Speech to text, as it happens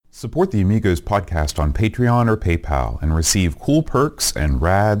Support the Amigos podcast on Patreon or PayPal and receive cool perks and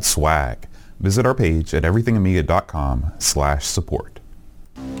rad swag. Visit our page at everythingamiga.com/support.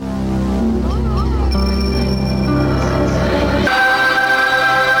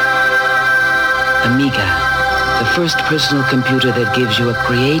 Amiga, the first personal computer that gives you a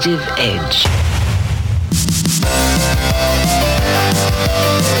creative edge.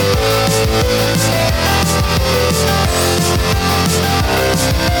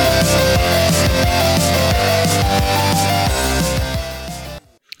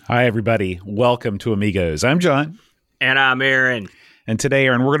 Hi, everybody. Welcome to Amigos. I'm John. And I'm Aaron. And today,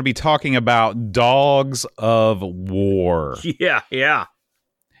 Aaron, we're going to be talking about Dogs of War. Yeah.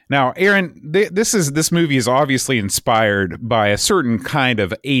 Now, Aaron, this movie is obviously inspired by a certain kind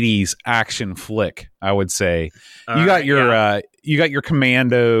of 80s action flick, I would say. You got your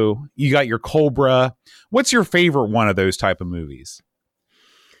Commando, you got your Cobra. What's your favorite one of those type of movies?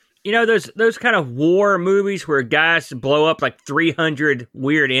 You know, those kind of war movies where guys blow up like 300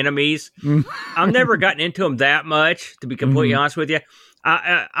 weird enemies. I've never gotten into them that much, to be completely honest with you.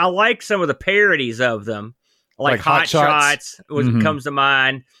 I like some of the parodies of them, like Hot Shots comes to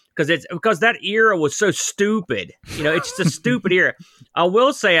mind, because that era was so stupid. You know, it's just a stupid era. I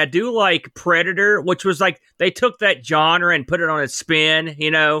will say I do like Predator, which was like they took that genre and put it on its spin, you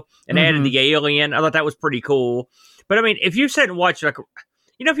know, and added the alien. I thought that was pretty cool. But I mean, if you sat and watched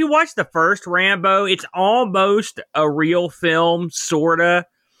if you watch the first Rambo, it's almost a real film, sorta,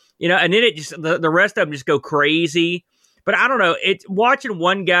 you know, and then it just the rest of them just go crazy. But I don't know, it's watching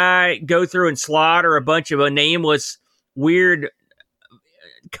one guy go through and slaughter a bunch of nameless, weird,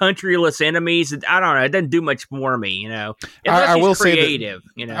 countryless enemies. I don't know, it doesn't do much for me, you know. I will creative,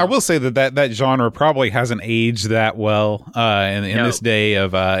 say that, I will say that genre probably hasn't aged that well in this day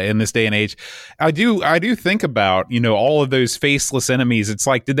and age. I do think about, you know, all of those faceless enemies. It's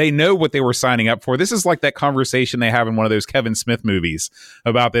like, did they know what they were signing up for? This is like that conversation they have in one of those Kevin Smith movies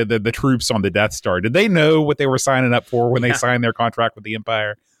about the troops on the Death Star. Did they know what they were signing up for when they signed their contract with the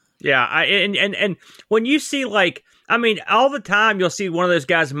Empire? Yeah, and when you see, like, I mean, all the time you'll see one of those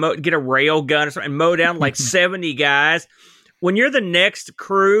guys get a rail gun or something and mow down like 70 guys. When you're the next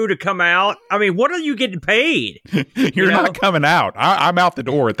crew to come out, I mean, what are you getting paid? You're not coming out. I'm out the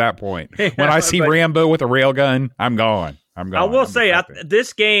door at that point. When I see Rambo with a rail gun, I'm gone. I will say,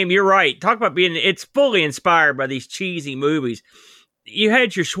 this game, you're right. Talk about it's fully inspired by these cheesy movies. You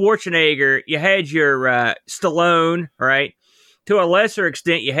had your Schwarzenegger, you had your Stallone, right? To a lesser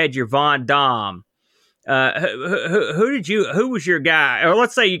extent, you had your Van Damme. Who was your guy? Or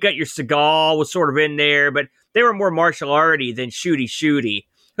let's say you got your Seagal was sort of in there, but they were more martial arty than shooty.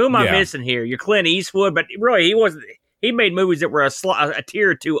 Who am I missing here? Your Clint Eastwood, but really he wasn't. He made movies that were a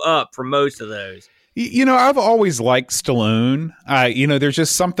tier or two up from most of those. You know, I've always liked Stallone. You know, there's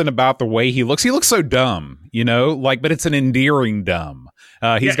just something about the way he looks. He looks so dumb, you know, but it's an endearing dumb.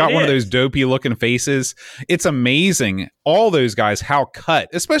 He's got one of those dopey looking faces. It's amazing. All those guys, how cut,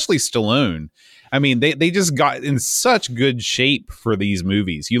 especially Stallone. I mean, they just got in such good shape for these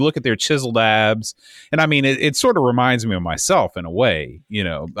movies. You look at their chiseled abs, and I mean, it sort of reminds me of myself in a way. You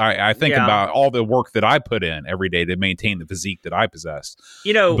know, I think about all the work that I put in every day to maintain the physique that I possess.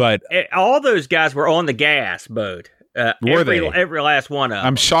 You know, but all those guys were on the gas boat. Every last one of them.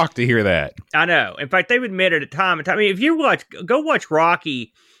 I'm shocked to hear that. I know. In fact, they've admitted at time and time. I mean, if you go watch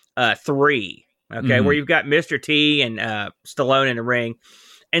Rocky 3, okay, where you've got Mr. T and Stallone in the ring.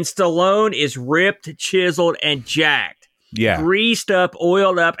 And Stallone is ripped, chiseled, and jacked. Yeah. Greased up,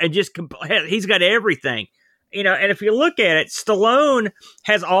 oiled up, and just he's got everything. You know, and if you look at it, Stallone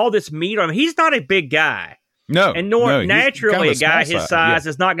has all this meat on him. He's not a big guy. No. And naturally, a guy his size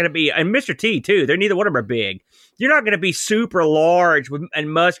is not going to be, and Mr. T, too, they're neither one of them are big. You're not going to be super large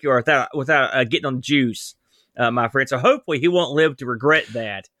and muscular without getting on the juice. My friend. So hopefully he won't live to regret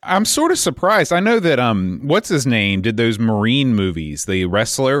that. I'm sort of surprised. I know that what's his name did those Marine movies, the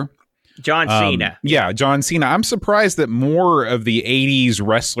wrestler John Cena. Yeah, John Cena. I'm surprised that more of the 80s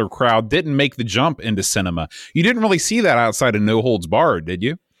wrestler crowd didn't make the jump into cinema. You didn't really see that outside of No Holds Barred, did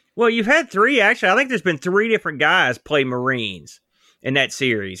you? Well, you've had 3 actually. I think there's been 3 different guys play Marines in that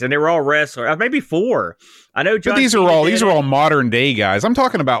series, and they were all wrestlers. Maybe 4. I know. John but these are all modern day guys. I'm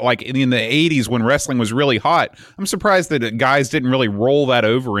talking about like in the 80s when wrestling was really hot. I'm surprised that guys didn't really roll that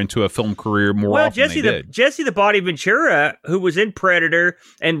over into a film career more often than they did. Jesse the Body Ventura, who was in Predator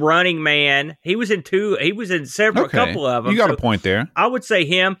and Running Man, he was in several, a couple of them. You got a point there. I would say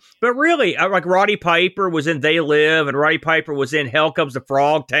him, but really, like Roddy Piper was in They Live, and Roddy Piper was in Hell Comes to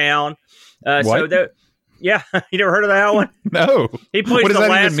Frogtown. You never heard of that one? No. He plays the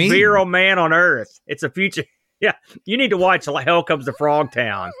last virile man on Earth. It's a future. Yeah, you need to watch Hell Comes to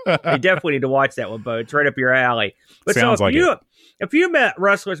Frogtown. You definitely need to watch that one, Bo. It's right up your alley. But Sounds so like it. if you met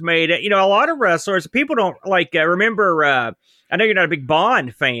wrestlers made it, a lot of wrestlers, people don't remember, I know you're not a big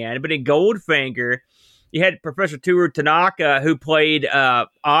Bond fan, but in Goldfinger, you had Professor Toru Tanaka who played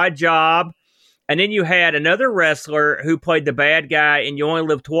Odd Job. And then you had another wrestler who played the bad guy in You Only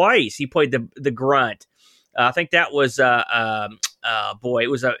Live Twice. He played the grunt. I think that was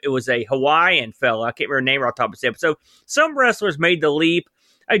it was a Hawaiian fella. I can't remember the name off the top of his head. So some wrestlers made the leap.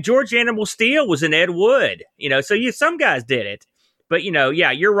 George Animal Steel was in Ed Wood. Some guys did it. But,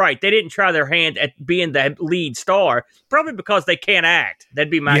 you're right. They didn't try their hand at being the lead star, probably because they can't act.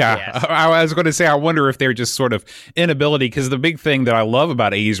 That'd be my guess. I was going to say, I wonder if they're just sort of inability, because the big thing that I love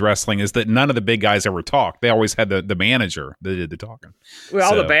about 80s wrestling is that none of the big guys ever talked. They always had the manager that did the talking.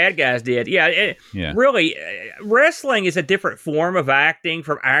 Well, all the bad guys did. Really, wrestling is a different form of acting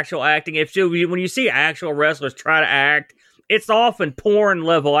from actual acting. When you see actual wrestlers try to act, it's often porn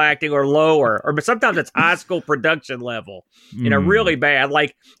level acting or lower, but sometimes it's high school production level, really bad.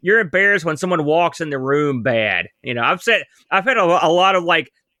 Like, you're embarrassed when someone walks in the room bad. I've had a lot of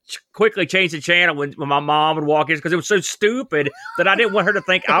quickly change the channel when my mom would walk in because it was so stupid that I didn't want her to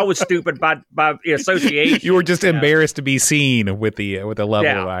think I was stupid by association. You were just embarrassed to be seen with the level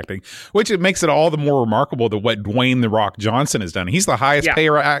of acting, which it makes it all the more remarkable that what Dwayne "The Rock" Johnson has done. He's the highest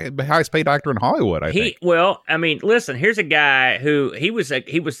paid actor in Hollywood. I think. Well, I mean, listen, here's a guy who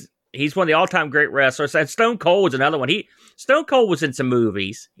he's one of the all-time great wrestlers. And Stone Cold was another one. Stone Cold was in some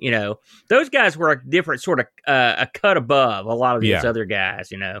movies, Those guys were a different sort of a cut above a lot of these other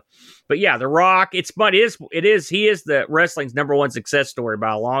guys, But yeah, The Rock, he is the wrestling's number one success story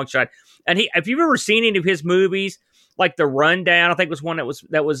by a long shot. And if you've ever seen any of his movies, like The Rundown, I think was one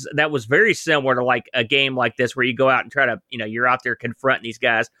that was very similar to like a game like this where you go out and try to, you're out there confronting these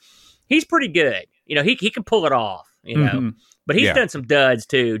guys. He's pretty good. He can pull it off, Mm-hmm. But he's done some duds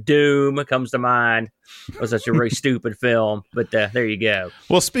too. Doom comes to mind. It was such a really stupid film, but there you go.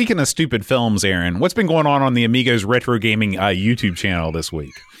 Well, speaking of stupid films, Aaron, what's been going on the Amigos Retro Gaming YouTube channel this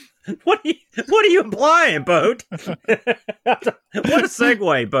week? What are you implying, Boat? What a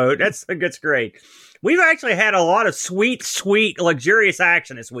segue, Boat. That's great. We've actually had a lot of sweet, luxurious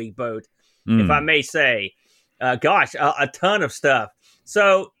action this week, Boat, if I may say. A ton of stuff.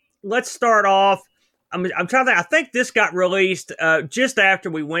 So let's start off. I'm trying to think. I think this got released just after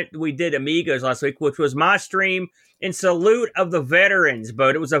we did Amigos last week, which was my stream in salute of the veterans,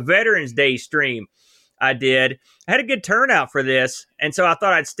 But it was a Veterans Day stream I did. I had a good turnout for this, and so I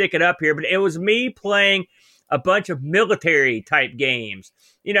thought I'd stick it up here. But it was me playing a bunch of military-type games.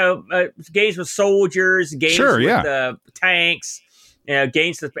 Games with soldiers, games with tanks,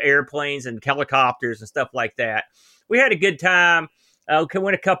 games with airplanes and helicopters and stuff like that. We had a good time.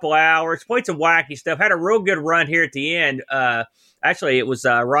 Went a couple hours, played some wacky stuff, had a real good run here at the end. Actually, it was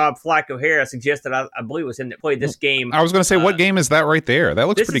Rob Flacco-Harris suggested, I believe it was him that played this game. I was going to say, what game is that right there? That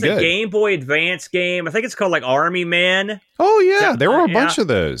looks pretty good. This is a Game Boy Advance game. I think it's called Army Men. Oh, yeah. There were a bunch of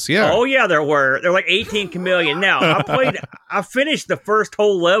those. Yeah. Oh, yeah, there were. There were like 18 chameleon. Now, I finished the first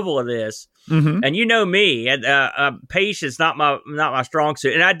whole level of this. Mm-hmm. And you know me, patience not my strong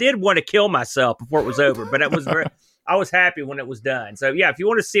suit. And I did want to kill myself before it was over, but it was I was happy when it was done. So, yeah, if you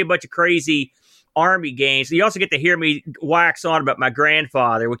want to see a bunch of crazy Army games, you also get to hear me wax on about my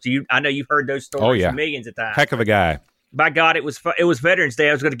grandfather, which I know you've heard those stories millions of times. Heck of a guy. By God, it was Veterans Day.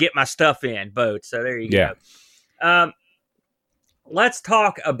 I was going to get my stuff in, Boat. So there you go. Let's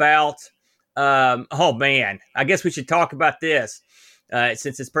talk about, I guess we should talk about this.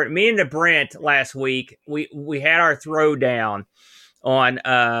 Since it's me and the Brent last week, we had our throwdown on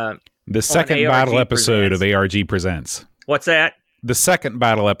the second battle episode of ARG Presents. What's that? The second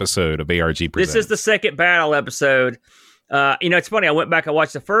battle episode of ARG Presents. This is the second battle episode. It's funny. I went back and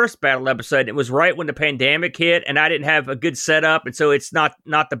watched the first battle episode. It was right when the pandemic hit, and I didn't have a good setup, and so it's not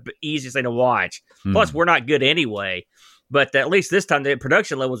the easiest thing to watch. Plus, we're not good anyway. But at least this time, the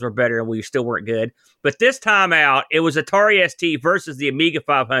production levels were better, and we still weren't good. But this time out, it was Atari ST versus the Amiga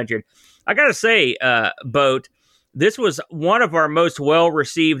 500. I got to say, Boat, this was one of our most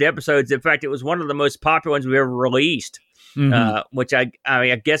well-received episodes. In fact, it was one of the most popular ones we've ever released, which I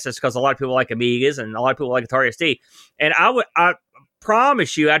guess it's because a lot of people like Amigas and a lot of people like Atari ST. And I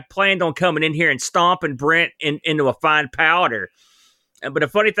promise you, I'd planned on coming in here and stomping Brent into a fine powder. But a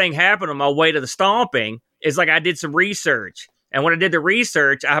funny thing happened on my way to the stomping is I did some research. And when I did the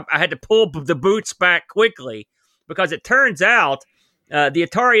research, I had to pull the boots back quickly because it turns out the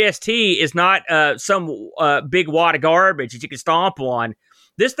Atari ST is not some big wad of garbage that you can stomp on.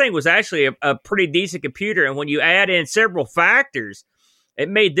 This thing was actually a pretty decent computer, and when you add in several factors, it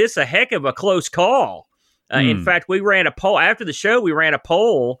made this a heck of a close call. In fact, we ran a poll after the show. We ran a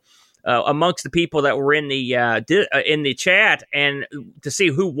poll amongst the people that were in the chat, and to see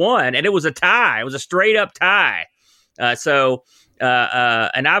who won, and it was a tie. It was a straight up tie. And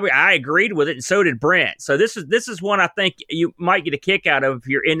I agreed with it, and so did Brent. So this is one I think you might get a kick out of if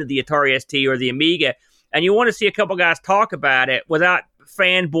you're into the Atari ST or the Amiga, and you want to see a couple guys talk about it without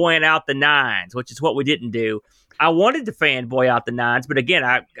fanboying out the nines, which is what we didn't do. I wanted to fanboy out the nines, but again,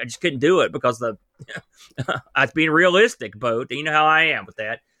 I just couldn't do it because I was being realistic, Boat. You know how I am with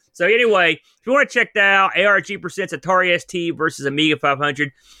that. So anyway, if you want to check that out, ARG presents Atari ST versus Amiga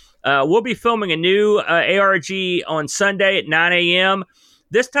 500. We'll be filming a new ARG on Sunday at 9 a.m.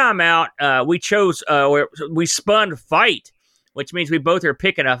 This time out, we spun fight, which means we both are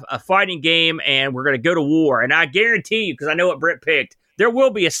picking a fighting game, and we're going to go to war. And I guarantee you, because I know what Brent picked, there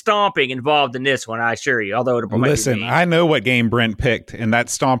will be a stomping involved in this one, I assure you. Although listen, I know what game Brent picked, and that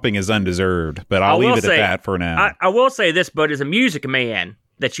stomping is undeserved. But I'll leave it at that for now. I will say this, but as a music man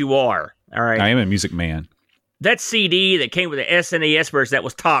that you are, all right, I am a music man. That CD that came with the SNES version, that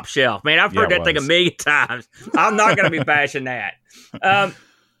was top shelf. Man, I've heard that thing a million times. I'm not going to be bashing that.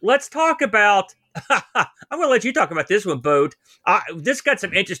 Let's talk about... I'm going to let you talk about this one, Boat. This got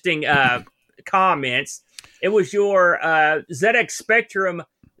some interesting comments. It was your ZX Spectrum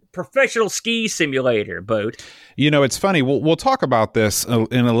professional ski simulator, Boat. You know, it's funny. We'll talk about this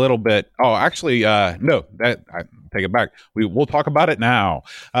in a little bit. Oh, actually, no. I take it back. We'll talk about it now.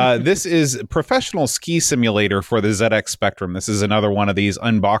 This is professional ski simulator for the ZX Spectrum. This is another one of these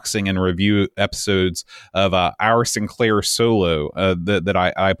unboxing and review episodes of our Sinclair Solo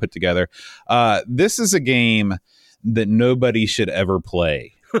that I put together. This is a game that nobody should ever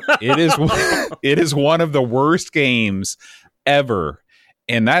play. It is one of the worst games ever.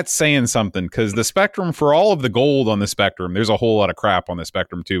 And that's saying something, because the Spectrum, for all of the gold on the Spectrum, there's a whole lot of crap on the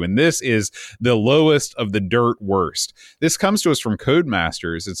Spectrum too. And this is the lowest of the dirt worst. This comes to us from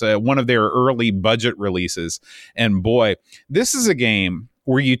Codemasters. It's one of their early budget releases. And boy, this is a game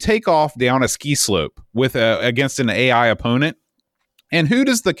where you take off down a ski slope with against an AI opponent. And who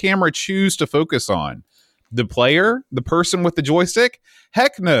does the camera choose to focus on? The player? The person with the joystick?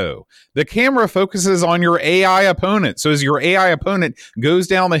 Heck no. The camera focuses on your AI opponent. So as your AI opponent goes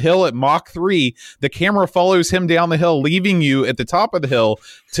down the hill at Mach 3, the camera follows him down the hill, leaving you at the top of the hill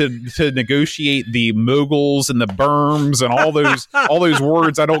to negotiate the moguls and the berms and all those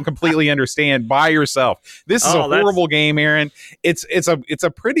words I don't completely understand by yourself. This is a horrible game, Aaron. It's a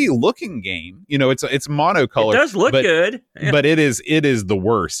pretty looking game. You know, it's monocolored. It does look good. But it is the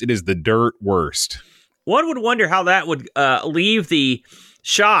worst. It is the dirt worst. One would wonder how that would leave the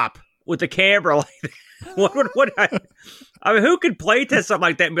shop with the camera like that. I mean, who could play test something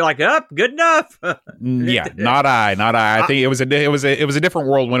like that and be like, good enough? Yeah, not I. I think it was a different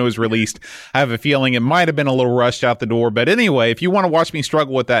world when it was released. I have a feeling it might have been a little rushed out the door. But anyway, if you want to watch me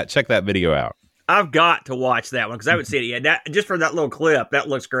struggle with that, check that video out. I've got to watch that one because I haven't seen it yet. Just for that little clip, that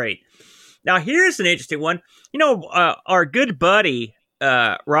looks great. Now, here's an interesting one. You know, our good buddy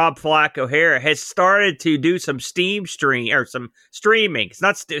Rob Flack O'Hara has started to do some streaming. It's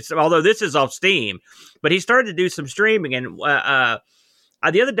not, although this is off Steam, but he started to do some streaming. And the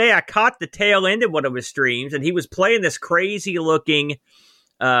other day, I caught the tail end of one of his streams, and he was playing this crazy looking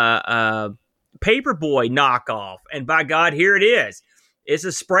Paperboy knockoff. And by God, here it is. It's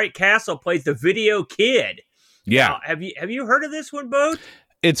a Sprite Castle plays the Video Kid. Yeah, now, have you heard of this one, Bo?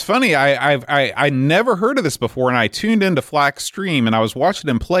 It's funny. I never heard of this before, and I tuned into Flack's stream, and I was watching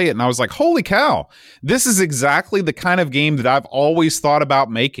him play it, and I was like, "Holy cow! This is exactly the kind of game that I've always thought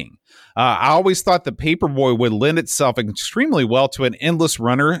about making." I always thought that Paperboy would lend itself extremely well to an endless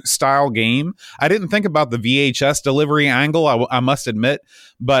runner style game. I didn't think about the VHS delivery angle, I must admit,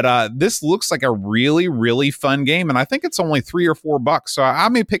 but this looks like a really, really fun game, and I think it's only $3 or $4, so I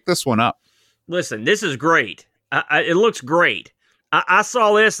may pick this one up. Listen, this is great. It looks great. I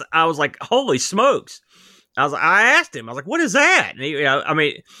saw this. I was like, "Holy smokes!" I asked him. I was like, "What is that?" And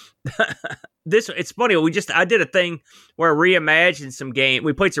it's funny. I did a thing where I reimagined some game.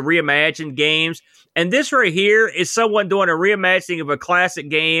 We played some reimagined games, and this right here is someone doing a reimagining of a classic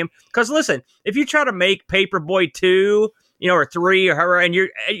game. Because listen, if you try to make Paperboy 2, or 3, or however, and you're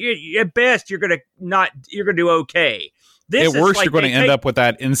at best you're gonna do okay. At worst, like, you're going to end up with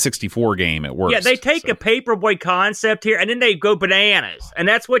that N64 game. At worst, yeah, they take a Paperboy concept here, and then they go bananas, and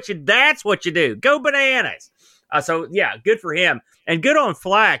that's what you do. Go bananas. So yeah, good for him, and good on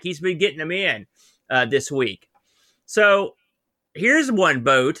Flack. He's been getting them in this week. So here's one,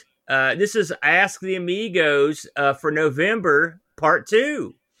 Boat. This is Ask the Amigos for November Part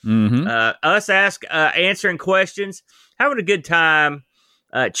 2. Mm-hmm. Us answering questions, having a good time.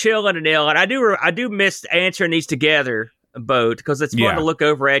 chilling and ill. And I do miss answering these together, Boat, because it's fun to look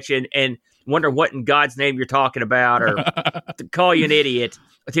over at you and wonder what in God's name you're talking about, or to call you an idiot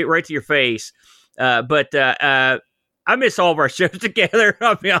right to your face. But I miss all of our shows together.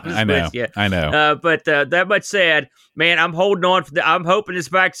 I'll be honest with you. I know. But that much said, man, I'm holding on. I'm hoping this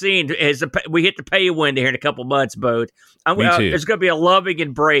vaccine we hit the pay window here in a couple months, Boat. Me too. There's going to be a loving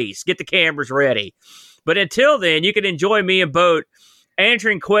embrace. Get the cameras ready. But until then, you can enjoy me and Boat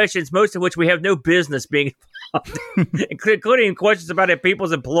answering questions, most of which we have no business being involved, including questions about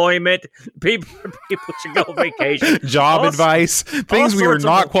people's employment, people should go on vacation, job advice, things we are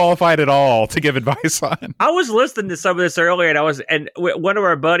not qualified at all to give advice on. I was listening to some of this earlier, and one of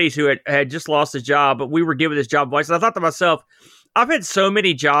our buddies who had just lost his job, but we were giving this job advice, and I thought to myself, I've had so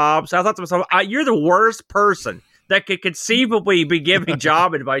many jobs. I thought to myself, you're the worst person that could conceivably be giving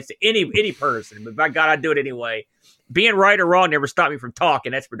job advice to any person. But by God, I'd do it anyway. Being right or wrong never stopped me from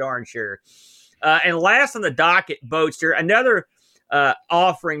talking. That's for darn sure. And last on the docket, Boatster, another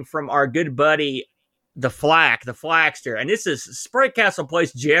offering from our good buddy, the Flackster. And this is Sprite Castle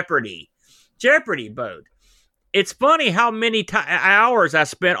Plays Jeopardy. Jeopardy, Boat. It's funny how many hours I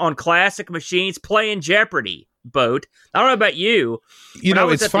spent on classic machines playing Jeopardy, Boat. I don't know about you. You know,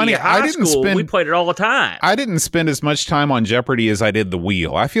 it's funny. We played it all the time. I didn't spend as much time on Jeopardy as I did the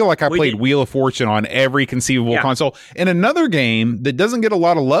Wheel. I feel like I played Wheel of Fortune on every conceivable console. And another game that doesn't get a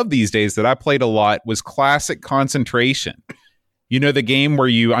lot of love these days that I played a lot was Classic Concentration. You know, the game where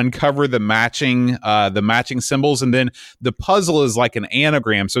you uncover the matching symbols, and then the puzzle is like an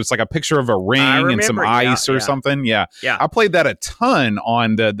anagram. So it's like a picture of a ring and some ice or something. Yeah. I played that a ton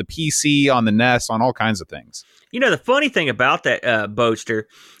on the PC, on the NES, on all kinds of things. You know, the funny thing about that, Boatster,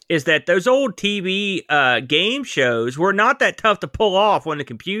 is that those old TV game shows were not that tough to pull off on the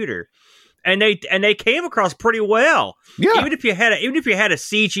computer. And they came across pretty well. Yeah. Even if you had a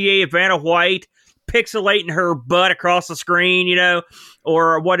CGA of Vanna White pixelating her butt across the screen, you know,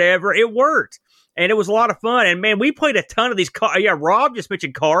 or whatever, it worked. And it was a lot of fun. And man, we played a ton of these. Rob just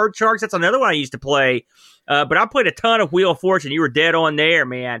mentioned Card Sharks. That's another one I used to play. But I played a ton of Wheel of Fortune. You were dead on there,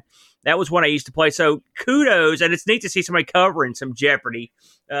 man. That was one I used to play. So kudos. And it's neat to see somebody covering some Jeopardy.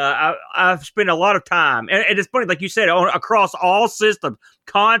 I've spent a lot of time. And it's funny, like you said, across all systems,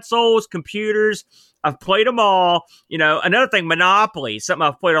 consoles, computers. I've played them all. You know, another thing, Monopoly, something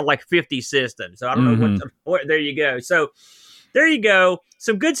I've played on like 50 systems. So I don't know what there you go. So there you go.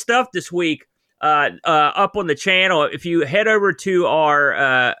 Some good stuff this week up on the channel. If you head over to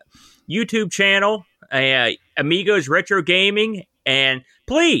our YouTube channel, Amigos Retro Gaming, and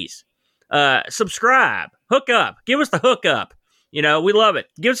please subscribe, hook up, give us the hookup. You know, we love it.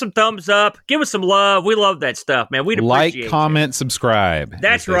 Give us some thumbs up. Give us some love. We love that stuff, man. We'd appreciate it. Like, comment, subscribe.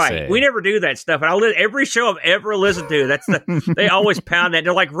 That's right. We never do that stuff. And every show I've ever listened to, they always pound that.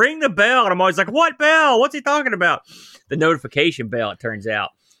 They're like, ring the bell. And I'm always like, what bell? What's he talking about? The notification bell, it turns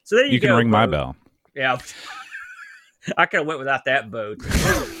out. So there you go. You can ring my bell. Yeah. I could have went without that, Boat.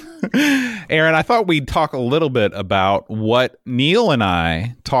 Aaron, I thought we'd talk a little bit about what Neil and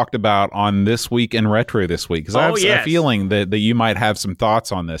I talked about on This Week in Retro this week, because I have a feeling that you might have some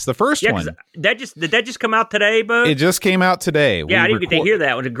thoughts on this. The first one. Did that just come out today, Bo? It just came out today. Yeah, I didn't get to hear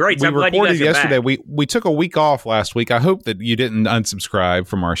that. It was great. We recorded yesterday. We took a week off last week. I hope that you didn't unsubscribe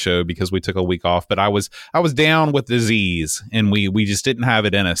from our show because we took a week off, but I was down with disease, and we just didn't have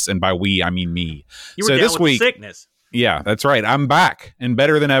it in us. And by we, I mean me. You were down with sickness. Yeah, that's right. I'm back and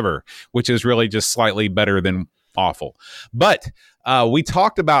better than ever, which is really just slightly better than awful. But we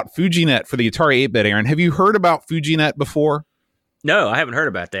talked about FujiNet for the Atari 8-bit, Aaron. Have you heard about FujiNet before? No, I haven't heard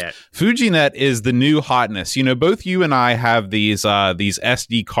about that. FujiNet is the new hotness. You know, both you and I have these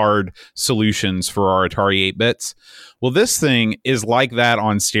SD card solutions for our Atari 8-bits. Well, this thing is like that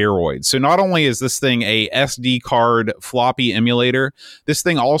on steroids. So not only is this thing a SD card floppy emulator, this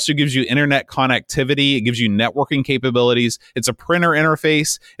thing also gives you internet connectivity. It gives you networking capabilities. It's a printer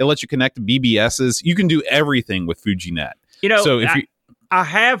interface. It lets you connect to BBSs. You can do everything with FujiNet. You know, so I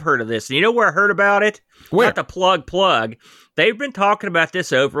have heard of this. And you know where I heard about it? Where? Not the plug. They've been talking about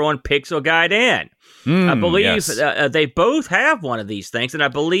this over on Pixel Guide In. I believe they both have one of these things. And I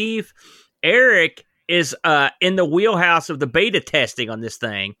believe Eric is in the wheelhouse of the beta testing on this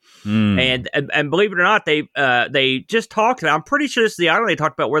thing. And believe it or not, they just talked about, I'm pretty sure this is the island they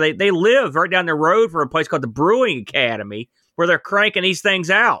talked about, where they live right down the road from a place called the Brewing Academy, where they're cranking these things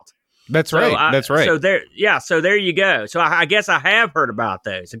out. That's right. That's right. So there you go. So I guess I have heard about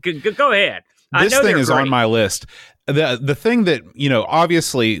those. Go ahead. This thing is on my list. The thing that, you know,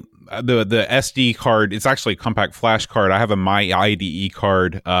 obviously the SD card. It's actually a compact flash card. I have a My IDE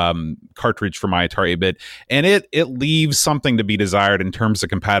card cartridge for my Atari 8-bit, and it leaves something to be desired in terms of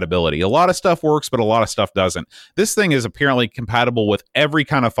compatibility. A lot of stuff works, but a lot of stuff doesn't. This thing is apparently compatible with every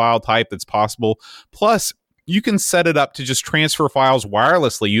kind of file type that's possible. Plus, you can set it up to just transfer files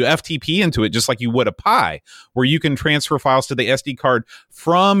wirelessly. You FTP into it just like you would a Pi, where you can transfer files to the SD card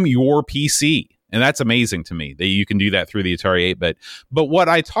from your PC. And that's amazing to me that you can do that through the Atari 8-bit. But what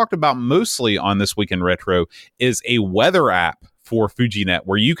I talked about mostly on This Week in Retro is a weather app for FujiNet,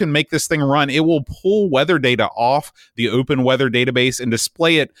 where you can make this thing run. It will pull weather data off the Open Weather database and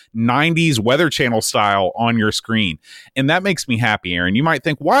display it 90s Weather Channel style on your screen. And that makes me happy, Aaron. You might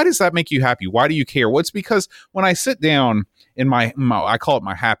think, why does that make you happy? Why do you care? Well, it's because when I sit down in my I call it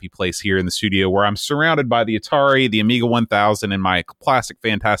my happy place here in the studio, where I'm surrounded by the Atari, the Amiga 1000, and my classic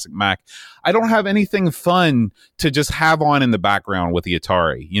fantastic Mac, I don't have anything fun to just have on in the background with the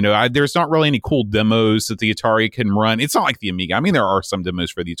Atari. You know, there's not really any cool demos that the Atari can run. It's not like the Amiga. I mean, there are some demos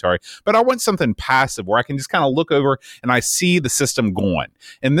for the Atari, but I want something passive where I can just kind of look over and I see the system going.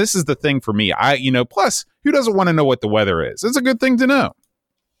 And this is the thing for me. Plus, who doesn't want to know what the weather is? It's a good thing to know.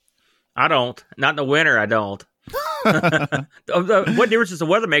 I don't. Not in the winter, I don't. What difference does the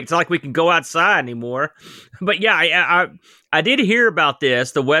weather make? It's not like we can go outside anymore. But yeah, I did hear about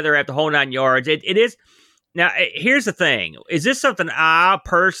this, the weather at the whole 9 yards. It is. Now, here's the thing. Is this something I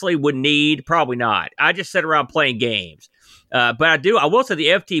personally would need? Probably not. I just sit around playing games. But I will say the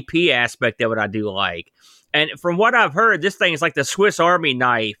FTP aspect of it I do like. And from what I've heard, this thing is like the Swiss Army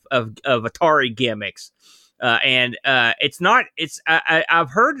knife of Atari gimmicks. I've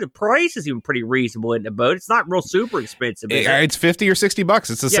heard the price is even pretty reasonable in the boat. It's not real super expensive. It's $50 or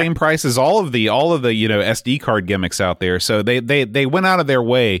 $60. It's the same price as all of the SD card gimmicks out there. So they went out of their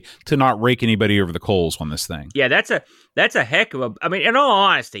way to not rake anybody over the coals on this thing. Yeah, that's a heck of a. I mean, in all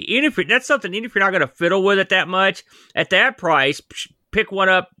honesty, even if you're not going to fiddle with it that much at that price, pick one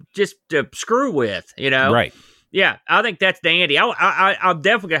up just to screw with. Right. Yeah, I think that's dandy. I'm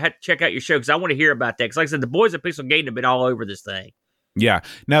definitely going to have to check out your show because I want to hear about that. Because like I said, the boys at Pixel Gating have been all over this thing. Yeah.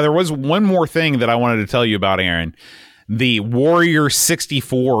 Now, there was one more thing that I wanted to tell you about, Aaron. The Warrior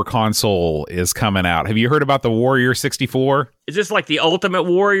 64 console is coming out. Have you heard about the Warrior 64? Is this like the Ultimate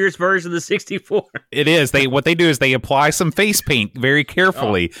Warriors version of the 64? It is. What they do is they apply some face paint very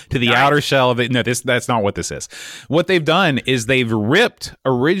carefully to the outer shell of it. No, that's not what this is. What they've done is they've ripped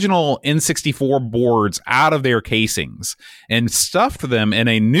original N64 boards out of their casings and stuffed them in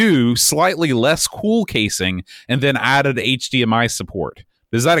a new, slightly less cool casing, and then added HDMI support.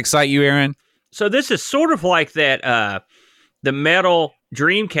 Does that excite you, Aaron? So this is sort of like that, the metal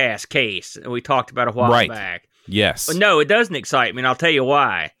Dreamcast case that we talked about a while back. Yes. But no, it doesn't excite me, and I'll tell you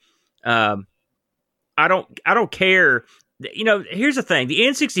why. I don't care. Here's the thing: the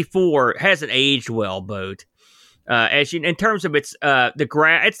N64 hasn't aged well, Boat. In terms of its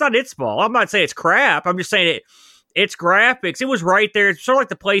it's not its fault. I'm not saying it's crap. I'm just saying its graphics. It was right there. It's sort of like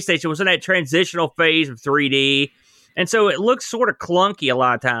the PlayStation was in that transitional phase of 3D, and so it looks sort of clunky a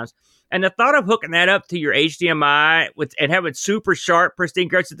lot of times. And the thought of hooking that up to your HDMI and having super sharp, pristine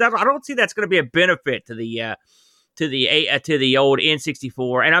graphics, I don't see that's going to be a benefit to the old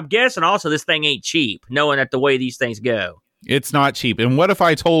N64. And I'm guessing also this thing ain't cheap, knowing that the way these things go. It's not cheap. And what if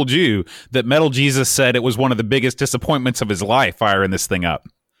I told you that Metal Jesus said it was one of the biggest disappointments of his life firing this thing up?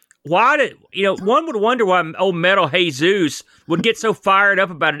 Why one would wonder why old Metal Jesus would get so fired up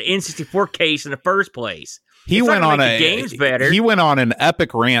about an N64 case in the first place. He went on an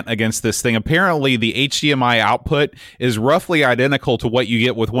epic rant against this thing. Apparently, the HDMI output is roughly identical to what you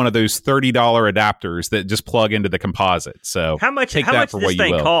get with one of those $30 adapters that just plug into the composite. So how much does this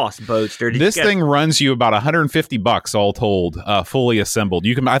thing cost, Boatster? This thing runs you about $150 all told, fully assembled.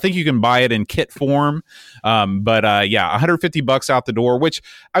 I think you can buy it in kit form, but $150 out the door. Which,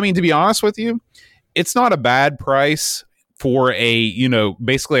 I mean, to be honest with you, it's not a bad price for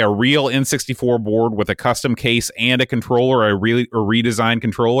basically a real N64 board with a custom case and a controller, a redesigned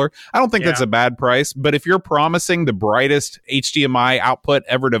controller. I don't think that's a bad price, but if you're promising the brightest HDMI output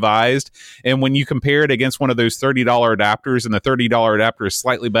ever devised, and when you compare it against one of those $30 adapters and the $30 adapter is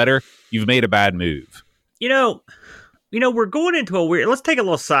slightly better, you've made a bad move. We're going into a weird, let's take a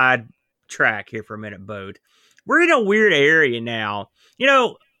little side track here for a minute, Bode. We're in a weird area now.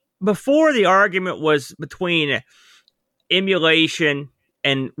 Before the argument was between emulation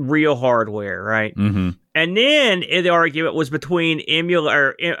and real hardware, right? Mm-hmm. And then the argument was between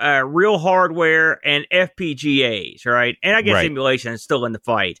real hardware and FPGAs, right? And I guess emulation is still in the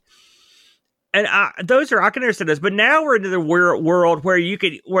fight. And I can understand this, but now we're into the world where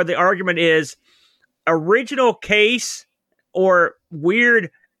where the argument is original case or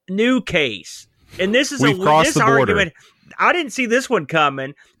weird new case. And this is We've crossed the border. Argument. I didn't see this one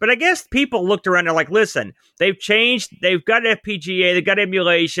coming, but I guess people looked around and they're like, listen, they've changed. They've got FPGA. They've got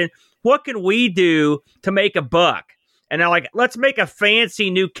emulation. What can we do to make a buck? And they're like, let's make a fancy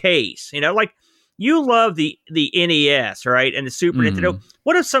new case. You know, like you love the NES, right? And the Super Nintendo.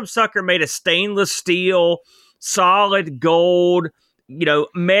 What if some sucker made a stainless steel, solid gold,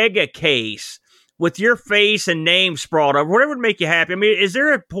 mega case with your face and name sprawled over? Whatever would make you happy. I mean, is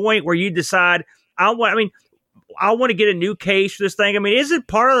there a point where you decide, I want to get a new case for this thing? I mean, is it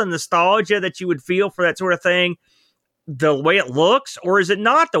part of the nostalgia that you would feel for that sort of thing, the way it looks, or is it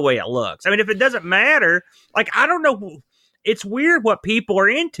not the way it looks? I mean, if it doesn't matter, like, I don't know. It's weird what people are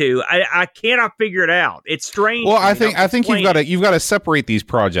into. I cannot figure it out. It's strange. Well, I think you've got to separate these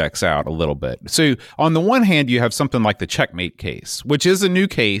projects out a little bit. So on the one hand, you have something like the Checkmate case, which is a new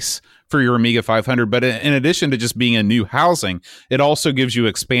case for your Amiga 500, but in addition to just being a new housing, it also gives you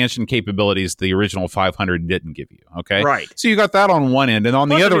expansion capabilities the original 500 didn't give you. Okay, right. So you got that on one end, and on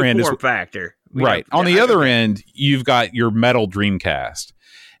the other end is factor. Right. On the other end, you've got your metal Dreamcast.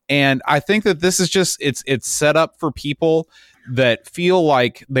 And I think that this is just it's set up for people that feel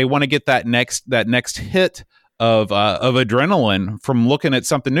like they want to get that next hit of adrenaline from looking at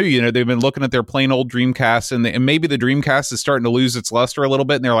something new. You know, they've been looking at their plain old Dreamcast, and maybe the Dreamcast is starting to lose its luster a little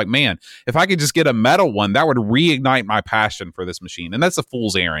bit, and they're like, man, if I could just get a metal one, that would reignite my passion for this machine. And that's a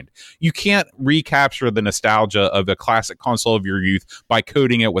fool's errand. You can't recapture the nostalgia of the classic console of your youth by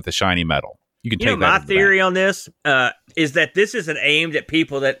coating it with a shiny metal. You can take my theory on this is that this isn't aimed at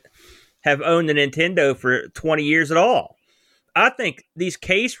people that have owned the Nintendo for 20 years at all. I think these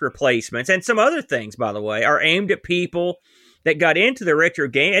case replacements and some other things, by the way, are aimed at people that got into the retro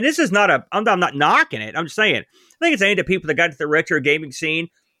game. And this is not I'm not knocking it. I'm just saying, I think it's aimed at people that got into the retro gaming scene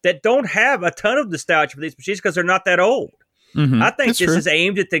that don't have a ton of nostalgia for these machines because they're not that old. I think this is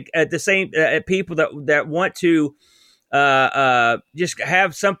aimed at the same people that want to just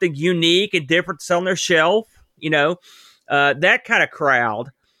have something unique and different to sell on their shelf, that kind of crowd.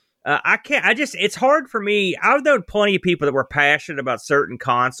 It's hard for me. I've known plenty of people that were passionate about certain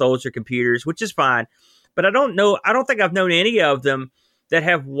consoles or computers, which is fine, but I don't think I've known any of them that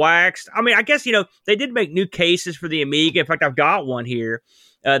have waxed. I mean, I guess, they did make new cases for the Amiga. In fact, I've got one here,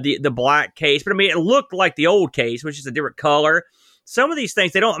 the black case, but I mean, it looked like the old case, which is a different color. Some of these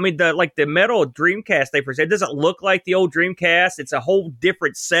things, they don't, I mean, the metal Dreamcast they present doesn't look like the old Dreamcast. It's a whole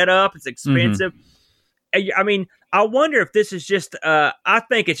different setup. It's expensive. I mean, I wonder if this is just, I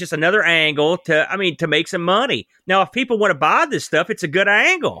think it's just another angle to make some money. Now, if people want to buy this stuff, it's a good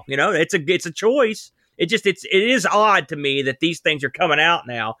angle. It's a choice. It is odd to me that these things are coming out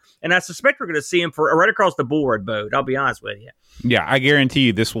now, and I suspect we're going to see them for right across the board, Bode. I'll be honest with you. Yeah, I guarantee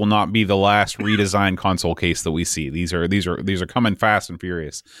you this will not be the last redesigned console case that we see. These are coming fast and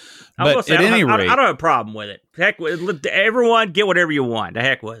furious. But at any rate, I don't have a problem with it. Heck, everyone get whatever you want. The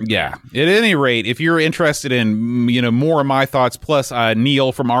heck with it. Yeah. At any rate, if you're interested in more of my thoughts, plus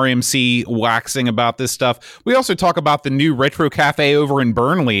Neil from RMC waxing about this stuff, we also talk about the new Retro Cafe over in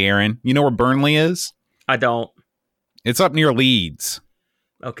Burnley. Aaron, you know where Burnley is? I don't. It's up near Leeds.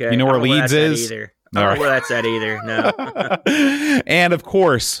 Okay. You know where Leeds is? I don't know where that's at either. No. And of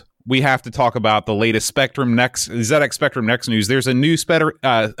course, we have to talk about the latest Spectrum Next ZX Spectrum Next news. There's a new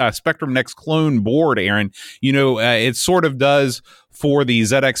Spectrum Next clone board, Aaron. It sort of does for the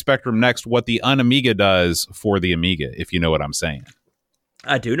ZX Spectrum Next what the Unamiga does for the Amiga, if you know what I'm saying.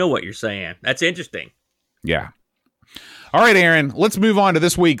 I do know what you're saying. That's interesting. Yeah. All right, Aaron, let's move on to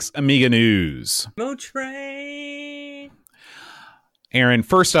this week's Amiga news. Mo Train. Aaron,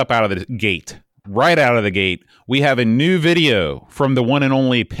 first up out of the gate, right out of the gate, we have a new video from the one and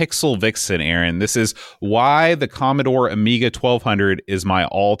only Pixel Vixen, Aaron. This is why the Commodore Amiga 1200 is my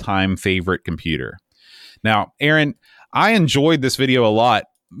all-time favorite computer. Now, Aaron, I enjoyed this video a lot,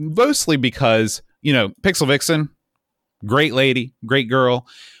 mostly because, Pixel Vixen, great lady, great girl.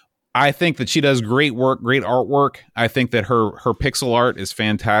 I think that she does great work, great artwork. I think that her pixel art is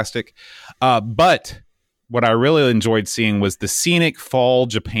fantastic. But what I really enjoyed seeing was the scenic fall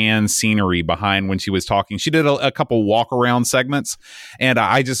Japan scenery behind when she was talking. She did a couple walk around segments, and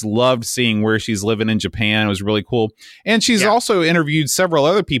I just loved seeing where she's living in Japan. It was really cool. And she's also interviewed several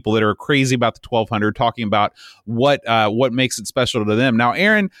other people that are crazy about the 1200, talking about what makes it special to them. Now,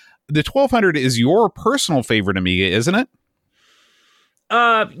 Aaron, the 1200 is your personal favorite Amiga, isn't it?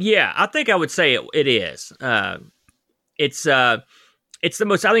 Yeah, I think I would say it is. It's the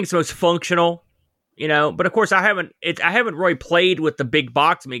most, I think it's the most functional, but of course I haven't really played with the big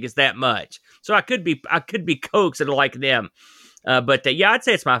box Amigas that much. So I could be coaxed into like them. Yeah, I'd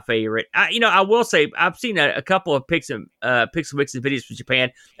say it's my favorite. I will say I've seen a couple of Pixel Mixes videos from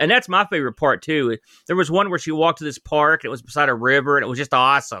Japan, and that's my favorite part too. There was one where she walked to this park, and it was beside a river, and it was just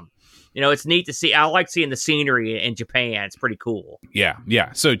awesome. It's neat to see. I like seeing the scenery in Japan. It's pretty cool.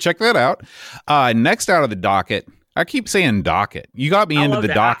 Yeah. So check that out. Next out of the docket, I keep saying docket. You got me into the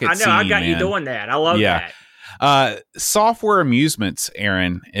docket. I know. I got you doing that. I love that. Software Amusements,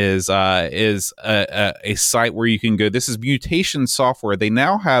 Aaron, is a site where you can go. This is Mutation Software. They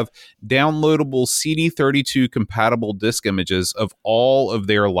now have downloadable CD32 compatible disk images of all of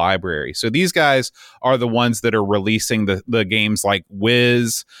their library. So these guys are the ones that are releasing the games like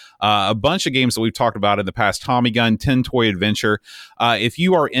Wiz, a bunch of games that we've talked about in the past, Tommy Gun, 10 Toy Adventure. If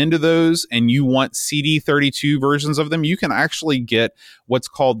you are into those and you want CD32 versions of them, you can actually get what's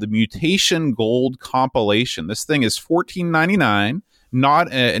called the Mutation Gold compilation. This thing is $14.99.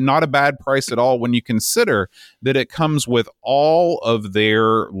 Not a bad price at all when you consider that it comes with all of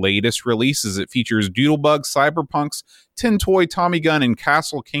their latest releases. It features Doodlebug, Cyberpunks, 10 Toy, Tommy Gun, and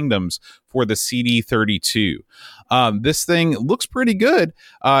Castle Kingdoms for the CD32. This thing looks pretty good.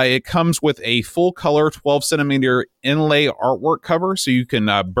 It comes with a full color 12 centimeter inlay artwork cover, so you can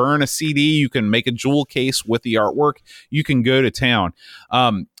burn a CD, you can make a jewel case with the artwork, you can go to town.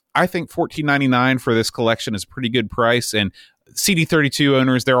 I think $14.99 for this collection is a pretty good price, and CD32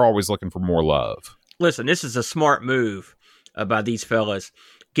 owners, they're always looking for more love. Listen, this is a smart move by these fellas.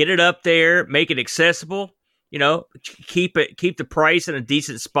 Get it up there, make it accessible, keep the price in a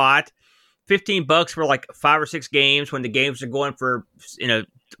decent spot. $15 for like 5 or 6 games when the games are going for, $4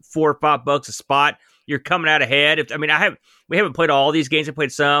 or $5 a spot. You're coming out ahead. We haven't played all these games. I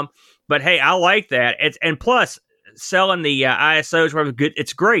played some, but hey, I like that. And plus selling the ISOs, whatever, good.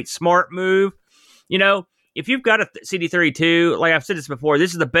 It's great. Smart move. If you've got a CD32, like I've said this before,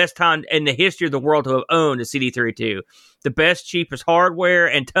 this is the best time in the history of the world to have owned a CD32. The best, cheapest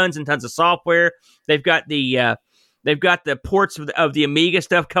hardware and tons of software. They've got the ports of the Amiga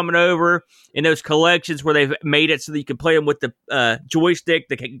stuff coming over in those collections where they've made it so that you can play them with the joystick,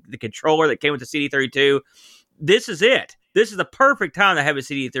 the controller that came with the CD32. This is it. This is the perfect time to have a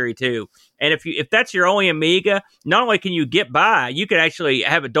CD32. And if that's your only Amiga, not only can you get by, you can actually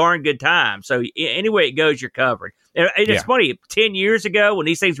have a darn good time. So any way it goes, you're covered. And it's funny, 10 years ago when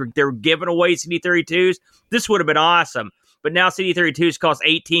these things were giving away CD32s, this would have been awesome. But now CD32s cost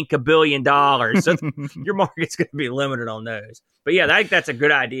 $18 billion. So your market's going to be limited on those. But yeah, I think that's a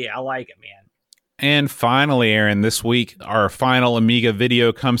good idea. I like it, man. And finally, Aaron, this week, our final Amiga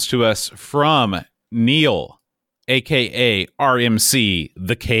video comes to us from Neil, a.k.a. RMC,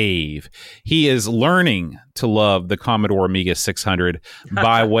 The Cave. He is learning to love the Commodore Amiga 600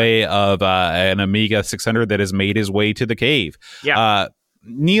 by way of an Amiga 600 that has made his way to the cave. Yeah.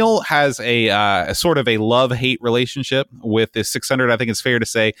 Neil has a sort of a love-hate relationship with this 600, I think it's fair to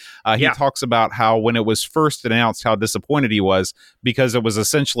say. He talks about how when it was first announced, how disappointed he was because it was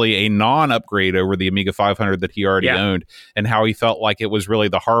essentially a non-upgrade over the Amiga 500 that he already owned, and how he felt like it was really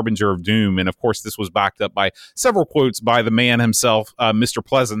the harbinger of doom. And of course, this was backed up by several quotes by the man himself, Mr.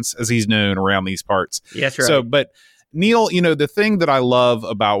 Pleasance, as he's known around these parts. Yes, right. So, but Neil, the thing that I love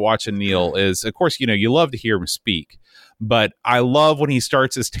about watching Neil is, of course, you love to hear him speak. But I love when he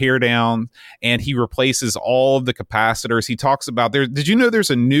starts his teardown and he replaces all of the capacitors. He talks about did you know there's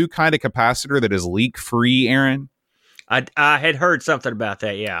a new kind of capacitor that is leak free, Aaron? I had heard something about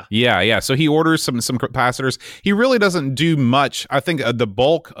that, yeah. Yeah. So he orders some capacitors. He really doesn't do much. I think the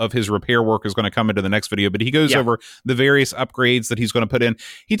bulk of his repair work is going to come into the next video, but he goes over the various upgrades that he's going to put in.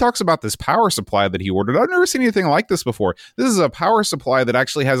 He talks about this power supply that he ordered. I've never seen anything like this before. This is a power supply that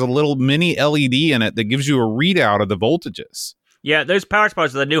actually has a little mini LED in it that gives you a readout of the voltages. Yeah, those power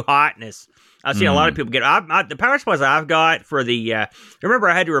supplies are the new hotness. I've seen a lot of people get the power supplies that I've got for the. Remember,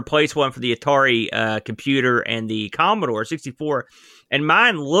 I had to replace one for the Atari computer and the Commodore 64, and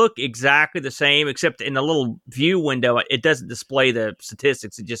mine look exactly the same, except in the little view window, it doesn't display the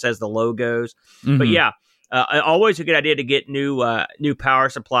statistics; it just has the logos. Mm-hmm. But yeah, always a good idea to get new power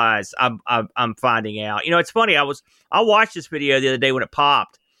supplies. I'm finding out. It's funny. I watched this video the other day when it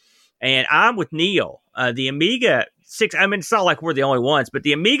popped, and I'm with Neil. The Amiga 6. I mean, it's not like we're the only ones, but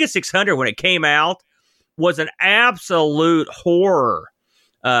the Amiga 600 when it came out was an absolute horror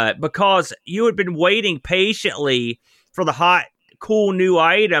because you had been waiting patiently for the hot, cool new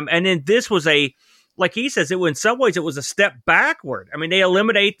item, and then this was like he says, in some ways it was a step backward. I mean, they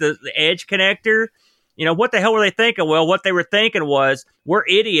eliminate the edge connector. What the hell were they thinking? Well, what they were thinking was, we're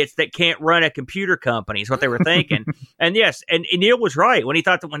idiots that can't run a computer company, is what they were thinking. And yes, and Neil was right when he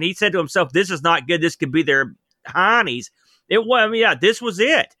said to himself, this is not good, this could be their Heinies. This was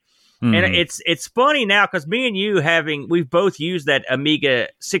it. And it's funny now because me and you we've both used that Amiga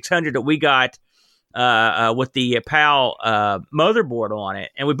 600 that we got with the PAL motherboard on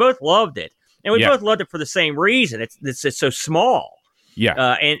it, and we both loved it, and we both loved it for the same reason. It's so small. Yeah,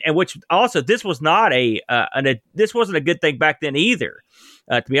 and which also this was not this wasn't a good thing back then either.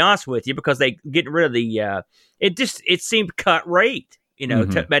 To be honest with you, because they getting rid of the it seemed cut rate,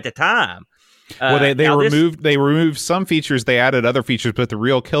 at the time. Well, they removed some features. They added other features, but the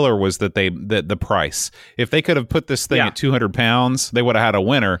real killer was that the price. If they could have put this thing at £200, they would have had a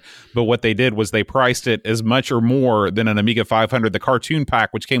winner. But what they did was they priced it as much or more than an Amiga 500. The cartoon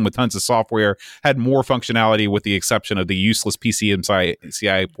pack, which came with tons of software, had more functionality, with the exception of the useless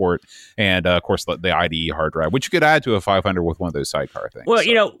PCMCIA port and, of course, the IDE hard drive, which you could add to a 500 with one of those sidecar things.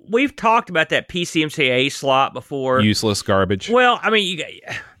 Well, we've talked about that PCMCIA slot before. Useless garbage. Well, I mean,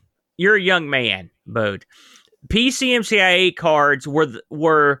 you're a young man, Bode. PCMCIA cards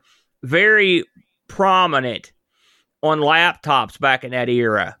were very prominent on laptops back in that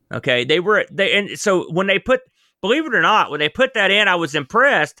era. Okay, and so when they believe it or not, when they put that in, I was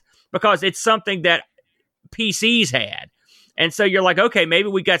impressed because it's something that PCs had, and so you're like, okay, maybe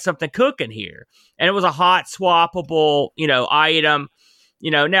we got something cooking here, and it was a hot swappable, item.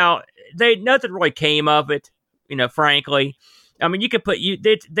 Now nothing really came of it, frankly. I mean, you could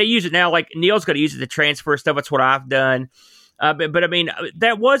they use it now. Like Neil's going to use it to transfer stuff. That's what I've done. But I mean,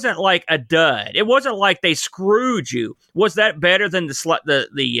 that wasn't like a dud. It wasn't like they screwed you. Was that better than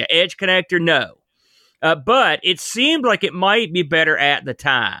the Edge connector? No. But it seemed like it might be better at the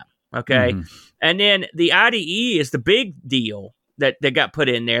time. Okay. Mm-hmm. And then the IDE is the big deal that got put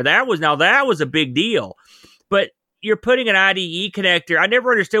in there. That was a big deal. But you're putting an IDE connector. I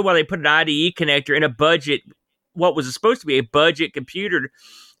never understood why they put an IDE connector in a budget, what was supposed to be a budget computer.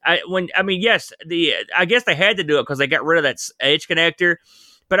 I guess they had to do it because they got rid of that Edge connector.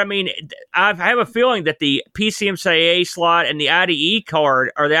 But I mean, I have a feeling that the PCMCIA slot and the IDE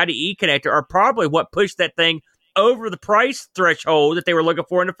card or the IDE connector are probably what pushed that thing over the price threshold that they were looking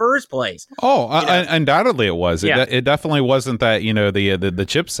for in the first place. Oh, undoubtedly it was. Yeah. It definitely wasn't that, the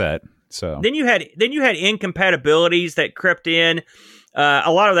chipset. So then you had incompatibilities that crept in.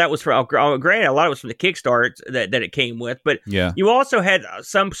 A lot of that was granted, a lot of it was from the Kickstarter that it came with, but you also had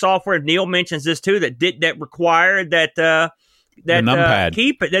some software. Neil mentions this too that required that the numpad.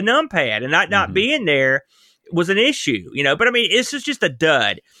 Keep it the numpad, and not being there was an issue, But I mean, this is just a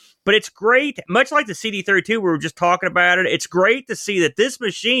dud. But it's great, much like the CD32, we were just talking about it. It's great to see that this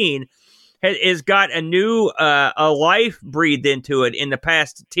machine has got a new a life breathed into it in the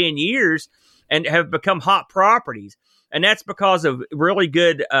past 10 years, and have become hot properties. And that's because of really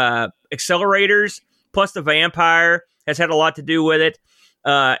good accelerators, plus the Vampire has had a lot to do with it.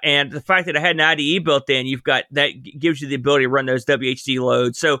 And the fact that it had an IDE built in, that gives you the ability to run those WHD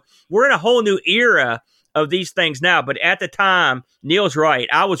loads. So we're in a whole new era of these things now. But at the time, Neil's right.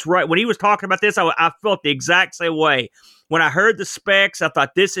 I was right. When he was talking about this, I felt the exact same way. When I heard the specs, I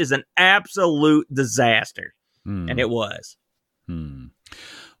thought this is an absolute disaster. And it was.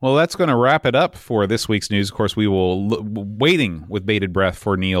 Well, that's going to wrap it up for this week's news. Of course, we will waiting with bated breath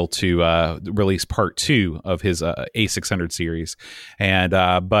for Neil to release part 2 of his A600 series,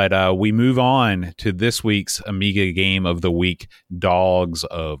 but we move on to this week's Amiga game of the week, Dogs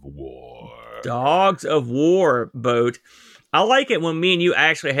of War. Dogs of War, Boat. I like it when me and you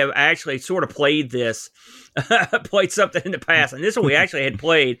actually sort of played this, played something in the past, and this one we actually had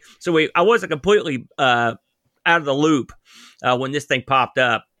played, so I wasn't completely out of the loop when this thing popped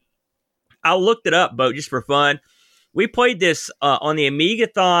up. I looked it up, Bo, just for fun. We played this on the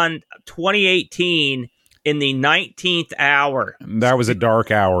Amigathon 2018 in the 19th hour. That was a dark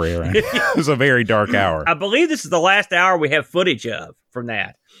hour, Aaron. It was a very dark hour. I believe this is the last hour we have footage of from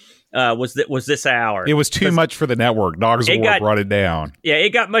that. Was this hour? It was too much for the network. Dogs of War brought it down. Yeah, it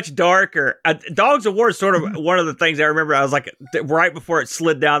got much darker. Dogs of War is sort of one of the things I remember. I was like, right before it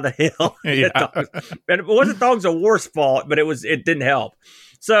slid down the hill. Yeah. And it wasn't Dogs of War's fault, but it didn't help.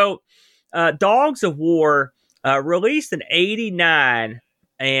 So, Dogs of War released in '89,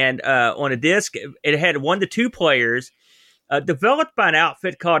 and on a disc, it had 1 to 2 players. Developed by an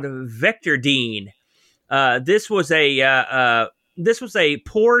outfit called Vectordine. This was a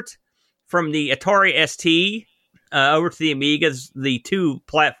port from the Atari ST over to the Amigas, the 2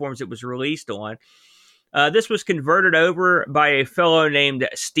 platforms it was released on. This was converted over by a fellow named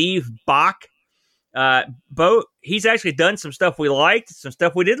Steve Bach. He's actually done some stuff we liked, some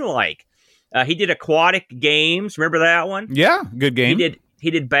stuff we didn't like. He did Aquatic Games. Remember that one? Yeah, good game.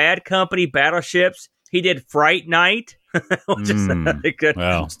 He did Bad Company, Battleships. He did Fright Night, which is good.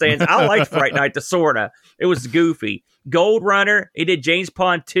 Stands. I liked Fright Night, the sorta. It was goofy. Gold Runner. He did James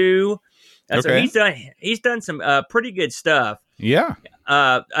Pond 2. So he's done some pretty good stuff. Yeah.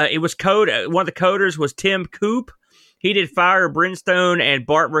 It was one of the coders was Tim Coop. He did Fire and Brimstone and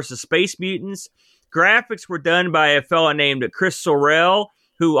Bart vs. Space Mutants. Graphics were done by a fella named Chris Sorrell,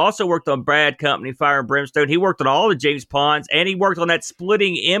 who also worked on Bad Company, Fire and Brimstone. He worked on all the James Ponds, and he worked on that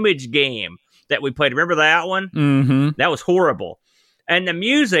Splitting Image game that we played. Remember that one? Mm-hmm. That was horrible. And the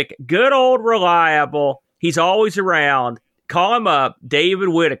music, good old reliable. He's always around. Call him up, David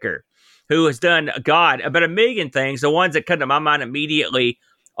Whitaker, who has done, about a million things. The ones that come to my mind immediately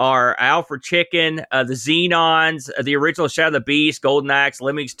are Alfred Chicken, the Xenons, the original Shadow of the Beast, Golden Axe,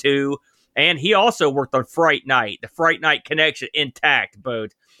 Lemmings 2, and he also worked on Fright Night, the Fright Night connection intact,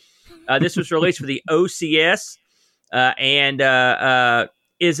 Bode. This was released for the OCS, and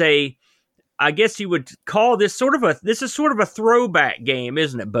is a, I guess you would call this this is sort of a throwback game,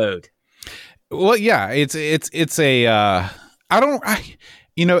 isn't it, Bode? Well, yeah, it's a,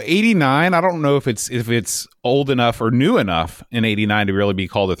 89, I don't know if it's old enough or new enough in 89 to really be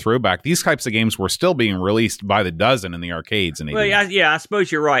called a throwback. These types of games were still being released by the dozen in the arcades in 89. Well, yeah, I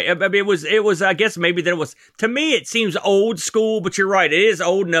suppose you're right. I mean, it was, I guess maybe that it was, to me, it seems old school, but you're right. It is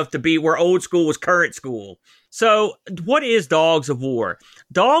old enough to be where old school was current school. So what is Dogs of War?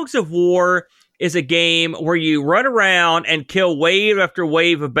 Dogs of War is a game where you run around and kill wave after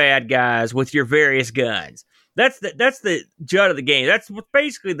wave of bad guys with your various guns. That's the jut of the game. That's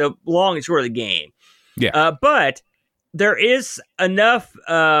basically the long and short of the game. Yeah. But there is enough.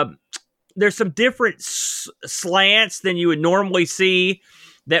 There's some different slants than you would normally see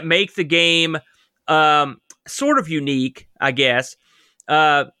that make the game sort of unique, I guess.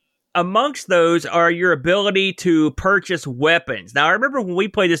 Amongst those are your ability to purchase weapons. Now, I remember when we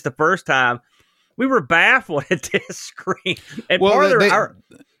played this the first time, we were baffled at this screen. And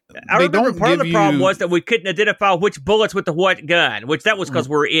I remember part of the problem was that we couldn't identify which bullets with the what gun, which that was because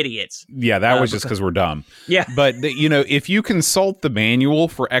we're idiots. Yeah, that was just because we're dumb. Yeah. But, if you consult the manual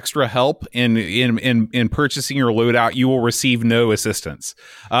for extra help in purchasing your loadout, you will receive no assistance.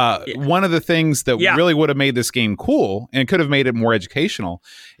 One of the things that really would have made this game cool and could have made it more educational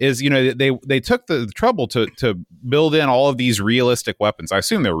is, they took the trouble to build in all of these realistic weapons. I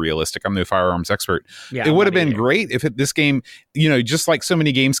assume they're realistic. I'm no firearms expert. Yeah, it would have been great if this game, just like so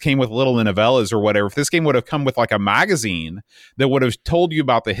many games came with little novellas or whatever, if this game would have come with like a magazine that would have told you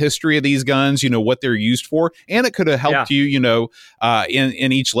about the history of these guns, what they're used for, and it could have helped you,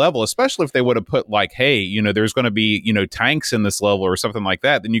 in each level, especially if they would have put like, hey, there's going to be, tanks in this level or something like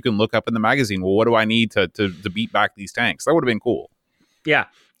that, then you can look up in the magazine, well, what do I need to beat back these tanks? That would have been cool. Yeah.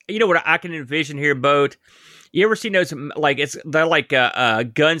 You know what I can envision here, Boat? You ever seen those, they're like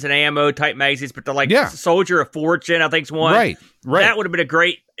guns and ammo type magazines, but they're like Soldier of Fortune, I think is one. Right. That would have been a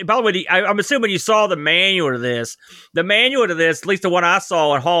great, by the way, I'm assuming you saw the manual to this. The manual to this, at least the one I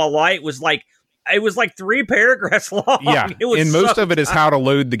saw in Hall of Light, was like, it was like 3 paragraphs long. Yeah, and most of it is how to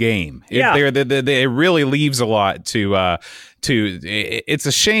load the game. It really leaves a lot to. It's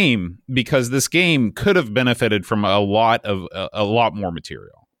a shame because this game could have benefited from a lot more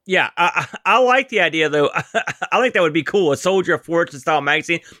material. Yeah, I like the idea, though. I think that would be cool. A Soldier of Fortune style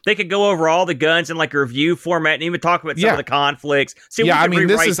magazine. They could go over all the guns in like a review format and even talk about some of the conflicts. See,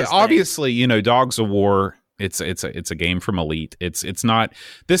 this is obviously, Dogs of War. It's a game from Elite. It's not.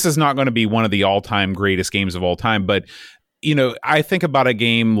 This is not going to be one of the all time greatest games of all time, but. I think about a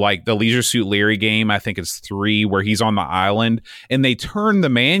game like the Leisure Suit Larry game. I think it's 3, where he's on the island and they turn the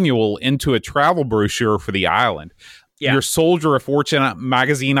manual into a travel brochure for the island. Yeah. Your Soldier of Fortune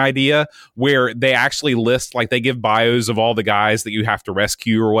magazine idea, where they actually list, like they give bios of all the guys that you have to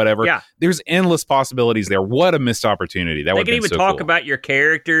rescue or whatever. Yeah. There's endless possibilities there. What a missed opportunity. That would be so cool. They can even talk about your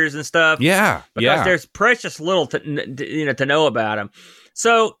characters and stuff. Yeah. Because there's precious little to know about them.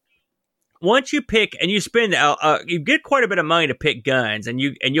 So once you pick and you spend, you get quite a bit of money to pick guns, and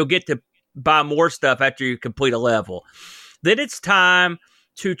you'll get to buy more stuff after you complete a level. Then it's time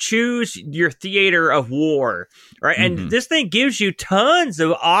to choose your theater of war, right? And this thing gives you tons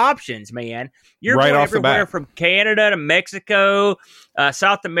of options, man. You're right going off everywhere the bat. From Canada to Mexico,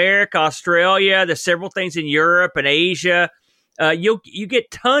 South America, Australia. There's several things in Europe and Asia. You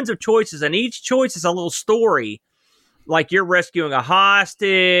get tons of choices, and each choice is a little story. Like you're rescuing a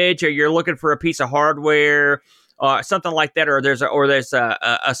hostage, or you're looking for a piece of hardware, something like that, or there's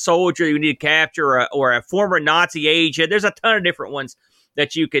a soldier you need to capture, or a former Nazi agent. There's a ton of different ones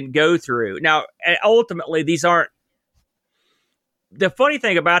that you can go through. Now, ultimately, these aren't. The funny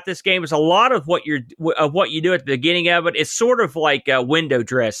thing about this game is a lot of what you do at the beginning of it is sort of like window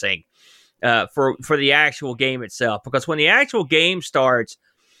dressing. for the actual game itself. Because when the actual game starts,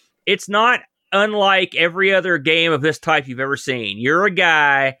 it's not unlike every other game of this type you've ever seen. You're a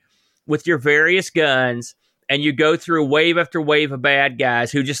guy with your various guns, and you go through wave after wave of bad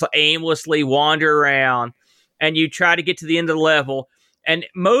guys who just aimlessly wander around, and you try to get to the end of the level. And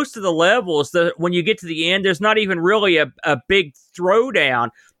most of the levels, when you get to the end, there's not even really a big throwdown.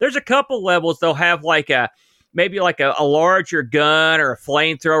 There's a couple levels they'll have maybe a larger gun or a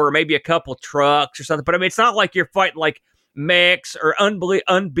flamethrower, or maybe a couple trucks or something. But I mean, it's not like you're fighting like mechs or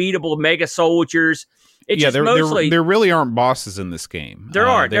unbeatable mega soldiers. It's just mostly there really aren't bosses in this game. There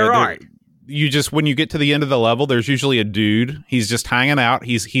aren't. You just, when you get to the end of the level, there's usually a dude. He's just hanging out.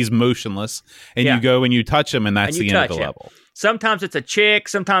 He's motionless, and you go and you touch him, and that's the end of the level. Sometimes it's a chick.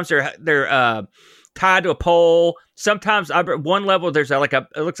 Sometimes they're tied to a pole. Sometimes one level there's it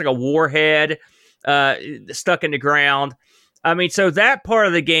looks like a warhead stuck in the ground. I mean, so that part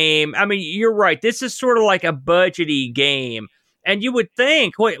of the game, I mean, you're right. This is sort of like a budgety game. And you would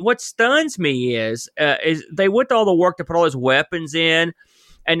think, what stuns me is they went to all the work to put all those weapons in,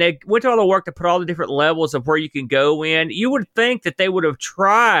 and they went to all the work to put all the different levels of where you can go in. You would think that they would have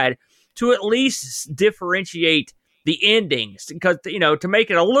tried to at least differentiate the endings, because to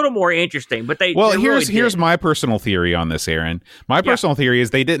make it a little more interesting. But here's my personal theory on this, Aaron. My personal theory is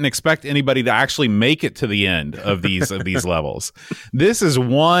they didn't expect anybody to actually make it to the end of these levels. This is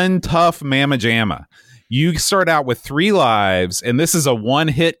one tough mamma jamma. You start out with 3 lives, and this is a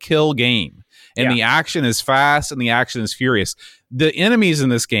one-hit kill game. And the action is fast, and the action is furious. The enemies in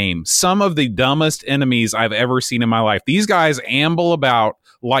this game, some of the dumbest enemies I've ever seen in my life. These guys amble about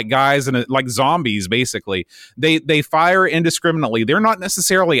like guys like zombies, basically. They fire indiscriminately. They're not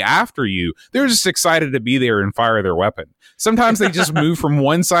necessarily after you. They're just excited to be there and fire their weapon. Sometimes they just move from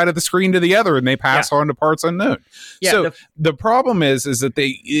one side of the screen to the other, and they pass on to parts unknown. So the problem is that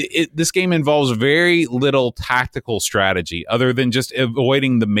this game involves very little tactical strategy other than just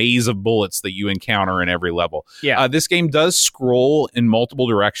avoiding the maze of bullets that you encounter in every level. This game does scroll in multiple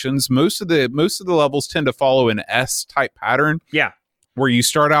directions. Most of the levels tend to follow an S-type pattern. Where you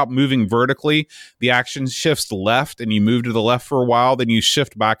start out moving vertically, the action shifts left, and you move to the left for a while, then you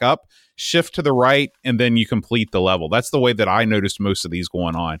shift back up, shift to the right, and then you complete the level. That's the way that I noticed most of these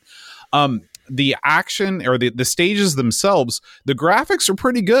going on. The action or the stages themselves, the graphics are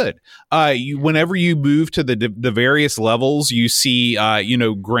pretty good. Whenever you move to the various levels, you see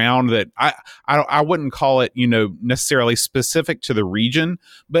ground that I wouldn't call it necessarily specific to the region,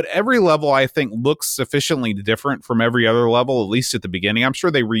 but every level I think looks sufficiently different from every other level, at least at the beginning. I'm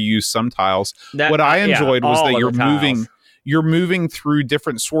sure they reuse some tiles. What I enjoyed was that you're moving through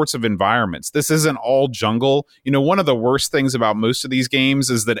different sorts of environments. This isn't all jungle. One of the worst things about most of these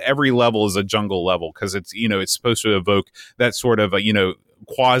games is that every level is a jungle level, because it's supposed to evoke that sort of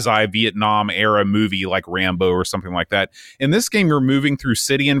quasi Vietnam era movie like Rambo or something like that. In this game, you're moving through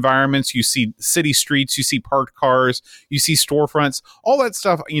city environments. You see city streets, you see parked cars, you see storefronts, all that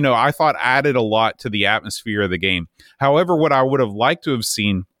stuff. I thought added a lot to the atmosphere of the game. However, what I would have liked to have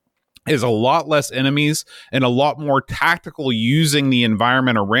seen is a lot less enemies and a lot more tactical using the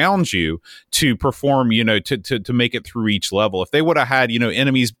environment around you to perform, to make it through each level. If they would have had,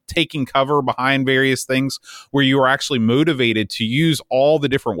 enemies taking cover behind various things where you are actually motivated to use all the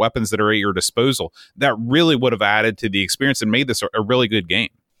different weapons that are at your disposal, that really would have added to the experience and made this a really good game.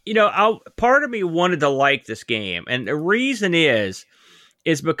 Part of me wanted to like this game, and the reason is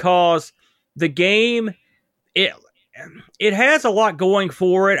because the game, it has a lot going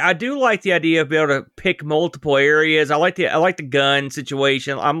for it. I do like the idea of being able to pick multiple areas. I like the gun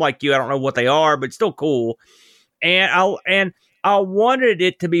situation. I'm like you, I don't know what they are, but it's still cool. And I wanted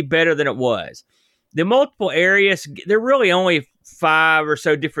it to be better than it was. The multiple areas, they're really only 5 or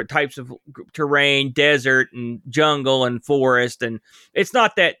so different types of terrain: desert and jungle and forest, and it's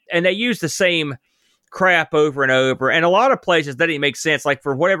not that. And they use the same crap over and over, and a lot of places that didn't make sense. Like,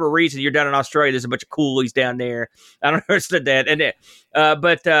 for whatever reason, you're down in Australia, there's a bunch of coolies down there. I don't understand that. And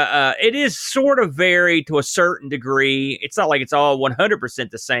it is sort of varied to a certain degree. It's not like it's all 100%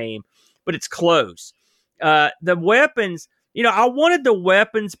 the same, but it's close. The weapons, I wanted the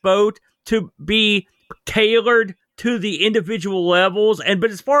weapons boat to be tailored to the individual levels,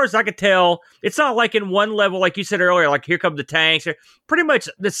 but as far as I could tell, it's not like in one level, like you said earlier, like here come the tanks. Pretty much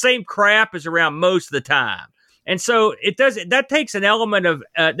the same crap is around most of the time, and so that takes an element of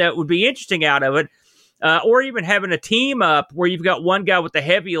that would be interesting out of it, or even having a team up where you've got one guy with the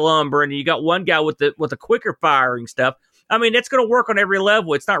heavy lumber and you got one guy with the quicker firing stuff. I mean, that's going to work on every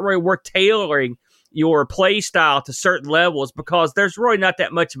level. It's not really worth tailoring your play style to certain levels because there's really not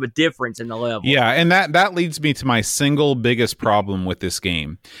that much of a difference in the level. Yeah, and that leads me to my single biggest problem with this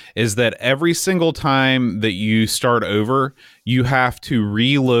game is that every single time that you start over, you have to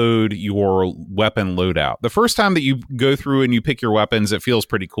reload your weapon loadout. The first time that you go through and you pick your weapons, it feels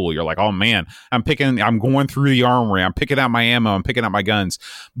pretty cool. You're like, oh man, I'm going through the armory, I'm picking out my ammo, I'm picking out my guns.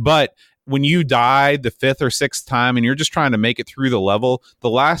 But when you die the 5th or 6th time and you're just trying to make it through the level, the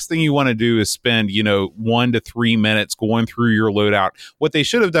last thing you want to do is spend, 1 to 3 minutes going through your loadout. What they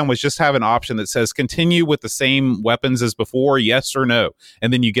should have done was just have an option that says continue with the same weapons as before, yes or no,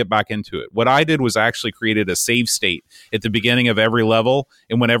 and then you get back into it. What I did was I actually created a save state at the beginning of every level,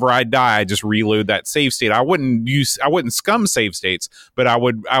 and whenever I die, I just reload that save state. I wouldn't scum save states, but I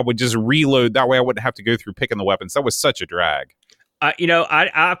would just reload. That way I wouldn't have to go through picking the weapons. That was such a drag.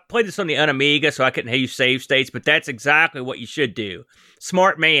 I played this on the Amiga, so I couldn't use save states, but that's exactly what you should do.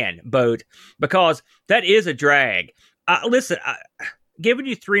 Smart man, Boat, because that is a drag. Listen, giving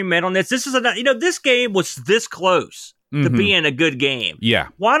you 3 men on this. This is this game was this close to being a good game. Yeah,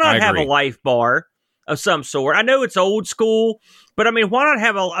 why not have a life bar of some sort? I know it's old school, but why not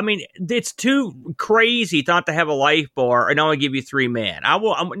have it's too crazy not to have a life bar and only give you 3 men.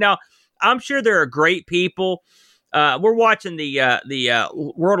 I'm sure there are great people. We're watching the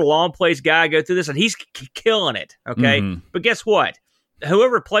World of Long Plays guy go through this, and he's killing it. Okay, but guess what?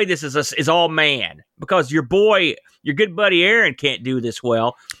 Whoever played this is all man because your good buddy Aaron can't do this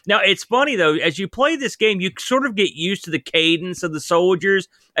well. Now it's funny though, as you play this game, you sort of get used to the cadence of the soldiers,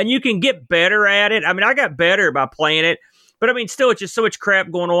 and you can get better at it. I got better by playing it, but still, it's just so much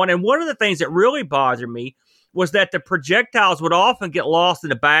crap going on. And one of the things that really bothered me was that the projectiles would often get lost in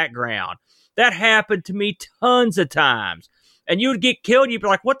the background. That happened to me tons of times. And you would get killed, and you'd be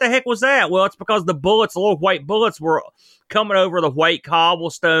like, what the heck was that? Well, it's because the little white bullets were coming over the white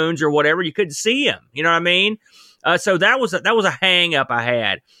cobblestones or whatever. You couldn't see them. You know what I mean? So that was a hang-up I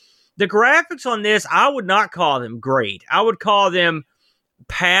had. The graphics on this, I would not call them great. I would call them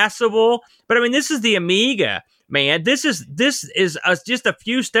passable. But, this is the Amiga, man. This is just a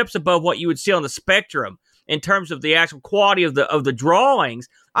few steps above what you would see on the Spectrum in terms of the actual quality of the drawings.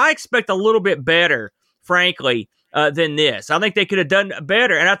 I expect a little bit better, frankly, than this. I think they could have done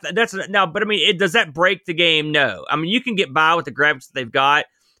better. And does that break the game? No. You can get by with the graphics that they've got,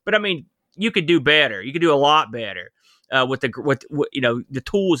 but you could do better. You could do a lot better with the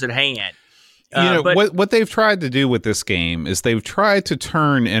tools at hand. What they've tried to do with this game is they've tried to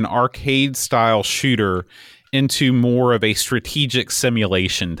turn an arcade style shooter into more of a strategic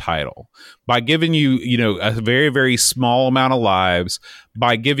simulation title by giving you, a very, very small amount of lives,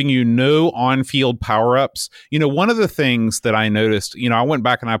 by giving you no on-field power-ups. One of the things that I noticed, I went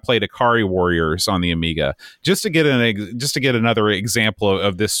back and I played Ikari Warriors on the Amiga just to get another example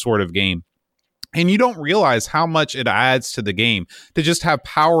of this sort of game. And you don't realize how much it adds to the game to just have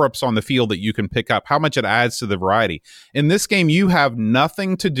power-ups on the field that you can pick up, how much it adds to the variety. In this game, you have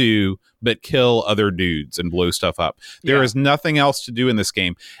nothing to do but kill other dudes and blow stuff up. There is nothing else to do in this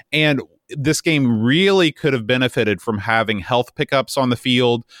game. And this game really could have benefited from having health pickups on the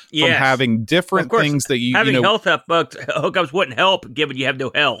field, from having different things that having health hookups wouldn't help given you have no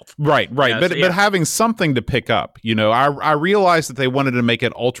health. Right. But having something to pick up, I realized that they wanted to make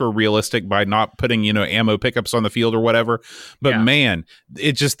it ultra realistic by not putting, ammo pickups on the field or whatever. But man,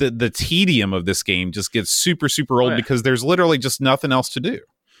 it just the tedium of this game just gets super, super old because there's literally just nothing else to do.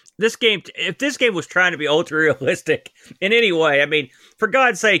 If this game was trying to be ultra realistic in any way, for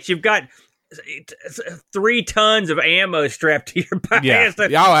God's sakes, you've got 3 tons of ammo strapped to your back.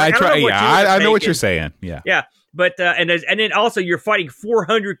 I know what you're saying. Yeah. But and then also you're fighting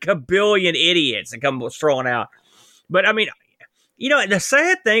 400 kabillion idiots that come strolling out. But the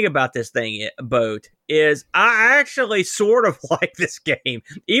sad thing about this thing, Boat, is I actually sort of like this game,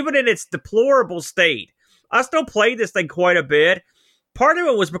 even in its deplorable state. I still play this thing quite a bit. Part of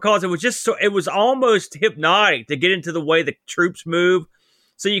it was because it was almost hypnotic to get into the way the troops move,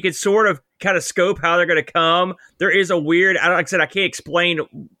 so you could sort of kind of scope how they're going to come. There is a weird, like I said, I can't explain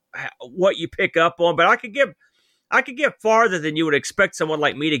what you pick up on, but I could get farther than you would expect someone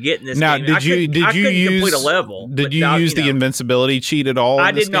like me to get in this now, game. Did you use complete a level? Did you use the invincibility cheat at all?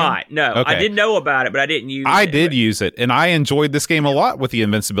 I did not. No, okay. I didn't know about it, but I didn't use it. I did use it, and I enjoyed this game a lot with the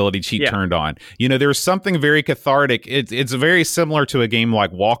invincibility cheat turned on. There's something very cathartic. It's very similar to a game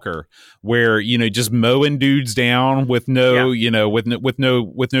like Walker, where just mowing dudes down with no with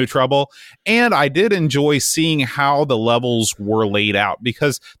no trouble. And I did enjoy seeing how the levels were laid out,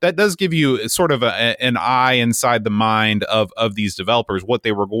 because that does give you sort of an eye inside inside the mind of these developers, what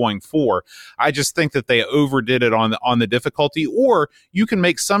they were going for. I just think that they overdid it on the difficulty. Or you can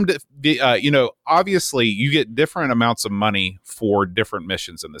make some, obviously you get different amounts of money for different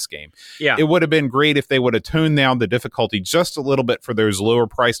missions in this game. Yeah, it would have been great if they would have toned down the difficulty just a little bit for those lower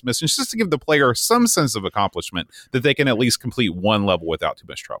priced missions, just to give the player some sense of accomplishment that they can at least complete one level without too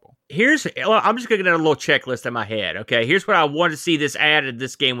much trouble. I'm just going to get a little checklist in my head. Okay, here's what I want to see this added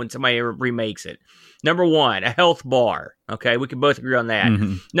this game when somebody remakes it. Number 1, a health bar. Okay, we can both agree on that.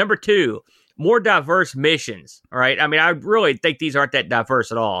 Mm-hmm. Number 2, more diverse missions. All right, I mean, I really think these aren't that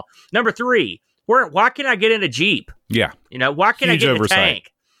diverse at all. Number 3, why can't I get in a Jeep? Yeah, why can't I get in a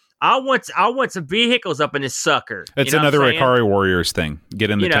tank? I want some vehicles up in this sucker. It's another Ikari Warriors thing. Get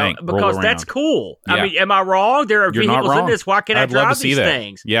in the tank, because that's cool. Yeah. I mean, am I wrong? There are vehicles in this. Why can't I drive these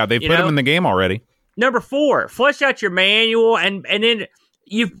things? Yeah, they put them in the game already. Number 4, flesh out your manual, and then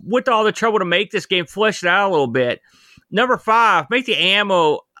you went to all the trouble to make this game, flesh it out a little bit. Number 5, make the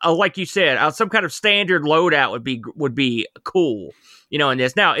ammo, like you said, some kind of standard loadout would be cool. In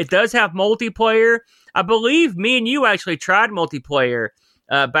this. Now, it does have multiplayer. I believe me and you actually tried multiplayer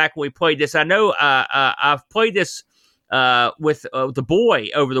back when we played this. I know I've played this with the boy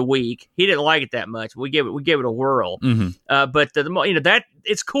over the week. He didn't like it that much. We gave it a whirl. Mm-hmm. But that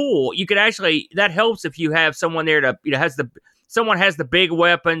it's cool. You could actually, that helps if you have someone there to someone has the big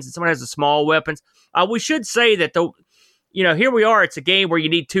weapons and someone has the small weapons. We should say that here we are. It's a game where you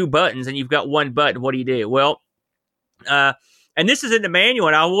need 2 buttons and you've got 1 button. What do you do? Well, and this is in the manual.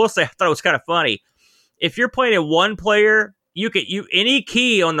 And I will say I thought it was kind of funny. If you're playing in 1 player, any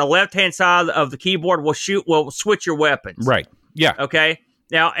key on the left hand side of the keyboard will switch your weapons. Right. Yeah. Okay.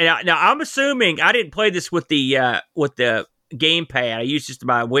 Now I'm assuming I didn't play this with the gamepad. I used just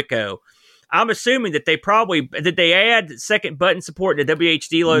my Wiko. I'm assuming that they add second button support to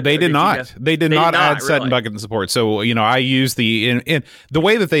WHD load. They did not. They did not add second button support. So I use the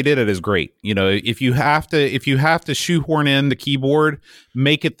way that they did it is great. If you have to shoehorn in the keyboard,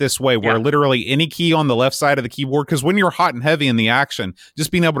 make it this way where literally any key on the left side of the keyboard, because when you're hot and heavy in the action,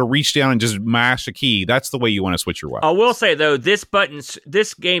 just being able to reach down and just mash a key, that's the way you want to switch your weapon. I will say though, this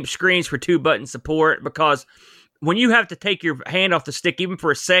game screens for 2 button support, because when you have to take your hand off the stick even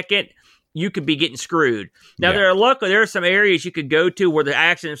for a second, you could be getting screwed. Now, there are some areas you could go to where the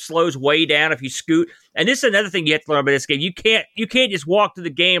action slows way down if you scoot. And this is another thing you have to learn about this game. You can't just walk through the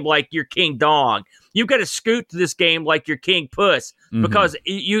game like you're King Dong. You've got to scoot through this game like you're King Puss, because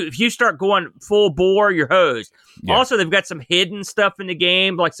if you start going full bore, you're hosed. Yeah. Also, they've got some hidden stuff in the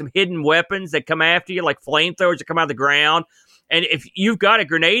game, like some hidden weapons that come after you, like flamethrowers that come out of the ground. And if you've got to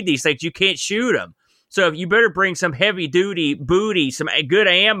grenade these things, you can't shoot them. So you better bring some heavy duty booty, some good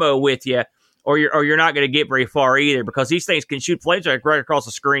ammo with you, or you're not going to get very far either, because these things can shoot flames right across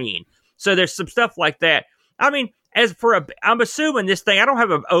the screen. So there's some stuff like that. I mean, I'm assuming this thing, I don't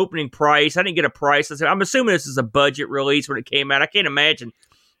have an opening price. I didn't get a price. I'm assuming this is a budget release when it came out. I can't imagine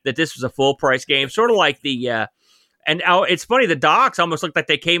that this was a full price game. Sort of like it's funny, the docks almost looked like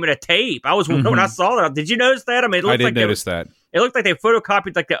they came in a tape. I was when I saw that. Did you notice that? I mean, I did notice that. It looked like they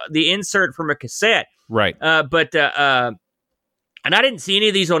photocopied like the insert from a cassette. Right. And I didn't see any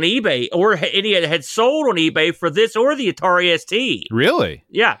of these on eBay, or any that had sold on eBay for this or the Atari ST. Really?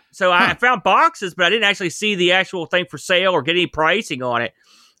 Yeah. So I found boxes, but I didn't actually see the actual thing for sale or get any pricing on it.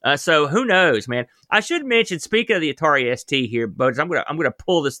 So who knows, man? I should mention, speaking of the Atari ST here, Bones, I'm gonna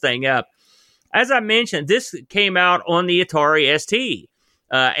pull this thing up. As I mentioned, this came out on the Atari ST.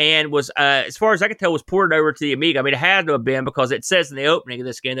 And was, as far as I can tell, was ported over to the Amiga. I mean, it had to have been, because it says in the opening of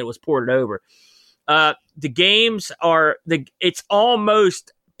this game that it was ported over. The games it's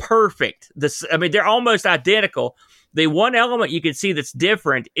almost perfect. They're almost identical. The one element you can see that's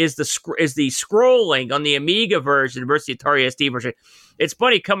different is the scrolling on the Amiga version versus the Atari ST version. It's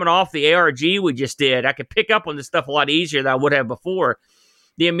funny, coming off the ARG we just did, I could pick up on this stuff a lot easier than I would have before.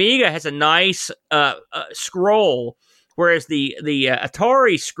 The Amiga has a nice scroll, whereas the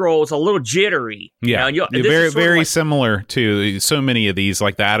Atari scroll is a little jittery. Yeah, very similar to so many of these.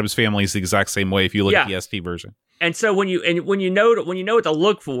 Like the Addams Family is the exact same way if you look at the ST version. And so when you know what to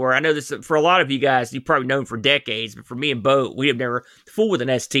look for, I know this for a lot of you guys, you've probably known for decades, but for me and Bo, we have never fooled with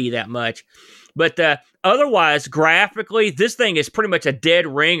an ST that much. But otherwise, graphically, this thing is pretty much a dead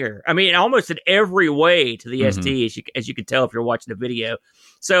ringer. I mean, almost in every way to the ST, as you can tell if you're watching the video.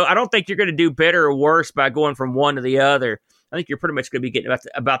 So I don't think you're going to do better or worse by going from one to the other. I think you're pretty much going to be getting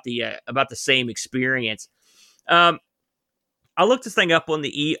about the same experience. I looked this thing up on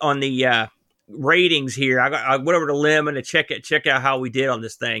the ratings here. I went over to Lemon to check out how we did on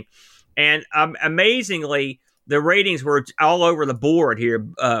this thing, and amazingly, the ratings were all over the board here,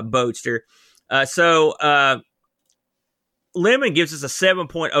 Boatster. So Lemon gives us a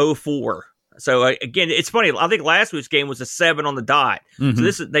 7.04. So again, it's funny. I think last week's game was a 7 on the dot. So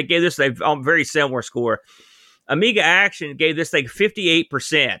they gave this a very similar score. Amiga Action gave this thing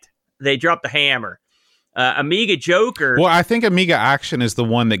 58%. They dropped the hammer. Amiga Joker. Well, I think Amiga Action is the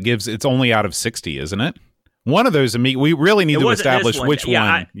one that gives. It's only out of 60, isn't it? One of those Amiga. We really need to establish which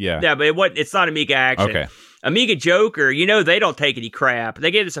one. Yeah, but it's not Amiga Action. Okay. Amiga Joker. They don't take any crap.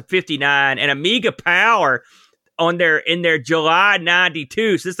 They gave us a 59, and Amiga Power in their July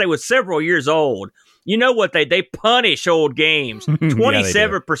 92. Since they was several years old. You know what they punish old games.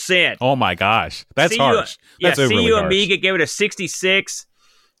 27%. Oh my gosh, that's harsh. That's overly CU harsh. Amiga gave it a 66.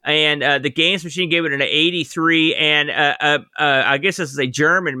 And the Games Machine gave it an 83, and I guess this is a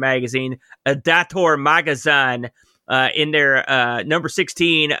German magazine, Dator Magazin, in their number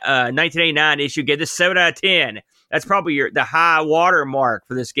 16, 1989 issue, gave this 7 out of 10. That's probably the high water mark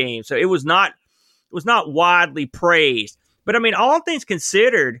for this game. So it was not widely praised. But I mean, all things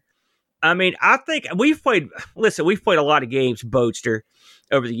considered, I mean, I think we've played a lot of games, Boatster,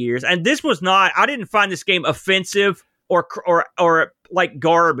 over the years, and this was not. I didn't find this game offensive or like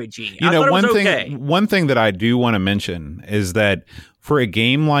garbagey. One thing that I do want to mention is that for a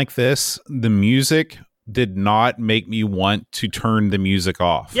game like this, the music did not make me want to turn the music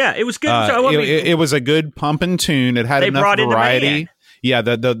off. Yeah, it was good. It was a good pump and tune. It had enough variety. Yeah,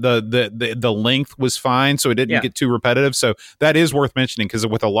 the length was fine, so it didn't get too repetitive. So that is worth mentioning because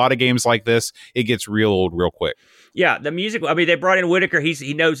with a lot of games like this, it gets real old real quick. Yeah, the music. I mean, they brought in Whitaker.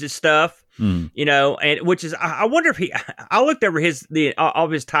 He knows his stuff, and which is. I wonder if I looked over all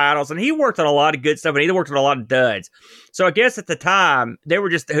of his titles, and he worked on a lot of good stuff, and he worked on a lot of duds. So I guess at the time they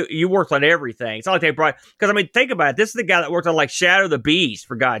were you worked on everything. It's not like they brought because I mean, think about it. This is the guy that worked on like Shadow of the Beast,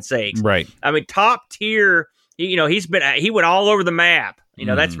 for God's sakes. Right. I mean, top tier. He went all over the map.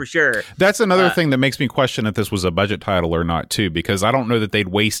 That's for sure. That's another thing that makes me question if this was a budget title or not, too, because I don't know that they'd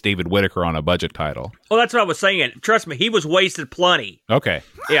waste David Whitaker on a budget title. Well, that's what I was saying. Trust me, he was wasted plenty. Okay.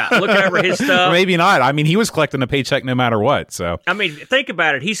 Yeah, looking over his stuff. Maybe not. I mean, he was collecting a paycheck no matter what. So I mean, think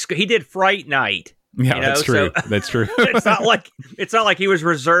about it. He did Fright Night. Yeah, that's true. So, that's true. It's not like he was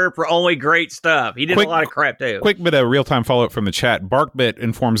reserved for only great stuff. He did a lot of crap too. Quick bit of real-time follow-up from the chat. Barkbit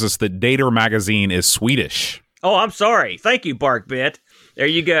informs us that Dator magazine is Swedish. Oh, I'm sorry. Thank you, Barkbit. There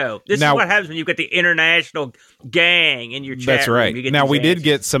you go. This is what happens when you've got the international gang in your chat. That's right. room. Now, we did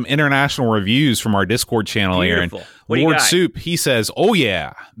get some international reviews from our Discord channel, Beautiful. Aaron. What do you Lord got? Soup, he says, "Oh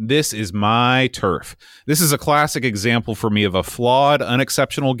yeah, this is my turf. This is a classic example for me of a flawed,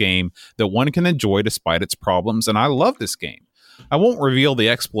 unexceptional game that one can enjoy despite its problems, and I love this game. I won't reveal the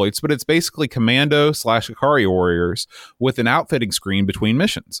exploits, but it's basically Commando/Ikari Warriors with an outfitting screen between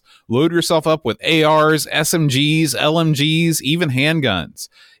missions. Load yourself up with ARs, SMGs, LMGs, even handguns.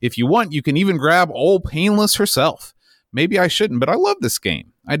 If you want, you can even grab old Painless herself. Maybe I shouldn't, but I love this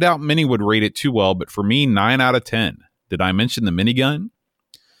game. I doubt many would rate it too well, but for me, 9 out of 10. Did I mention the minigun?"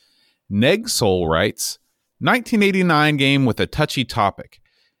 Neg Soul writes, 1989 game with a touchy topic.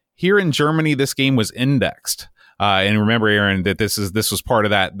 Here in Germany, this game was indexed. And remember, Aaron, that this was part of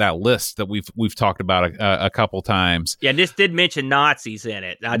that list that we've talked about a couple times. Yeah, this did mention Nazis in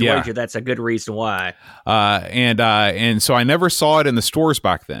it. I'd wager that's a good reason why. And so I never saw it in the stores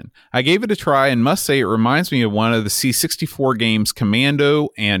back then. I gave it a try and must say it reminds me of one of the C64 games Commando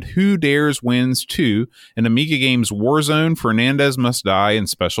and Who Dares Wins 2 and Amiga games Warzone, Fernandez Must Die, and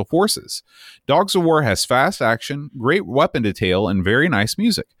Special Forces. Dogs of War has fast action, great weapon detail, and very nice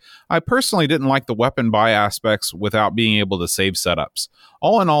music. I personally didn't like the weapon buy aspects without being able to save setups.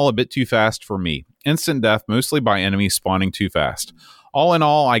 All in all, a bit too fast for me. Instant death mostly by enemies spawning too fast. All in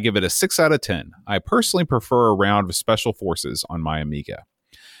all, I give it a 6 out of 10. I personally prefer a round of Special Forces on my Amiga.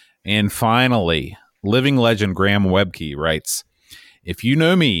 And finally, living legend Graham Webkey writes, "If you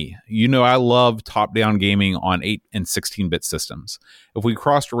know me, you know I love top-down gaming on 8 and 16-bit systems. If we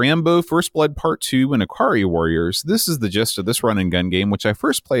crossed Rambo, First Blood Part 2, and Ikari Warriors, this is the gist of this run-and-gun game, which I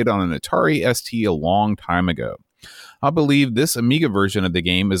first played on an Atari ST a long time ago. I believe this Amiga version of the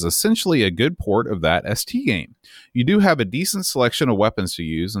game is essentially a good port of that ST game. You do have a decent selection of weapons to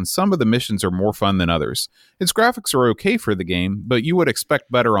use, and some of the missions are more fun than others. Its graphics are okay for the game, but you would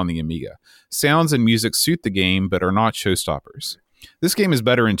expect better on the Amiga. Sounds and music suit the game, but are not showstoppers. This game is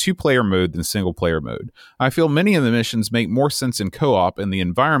better in two-player mode than single-player mode. I feel many of the missions make more sense in co-op, and the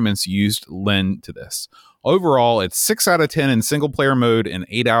environments used lend to this. Overall, it's 6 out of 10 in single-player mode and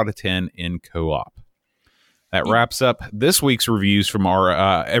 8 out of 10 in co-op." That wraps up this week's reviews from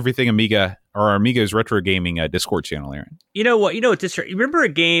our Everything Amiga, or Amiga's Retro Gaming Discord channel, Aaron. You know what? You remember a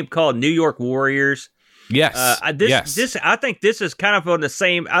game called New York Warriors? Yes. Yes. I think this is kind of on the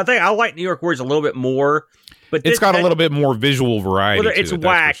same. I think I like New York Warriors a little bit more. But it's got a little bit more visual variety. Well, it's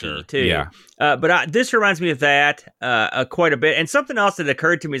wacky too. Yeah. But this reminds me of that quite a bit. And something else that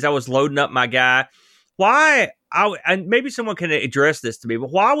occurred to me as I was loading up my guy. Why? And maybe someone can address this to me,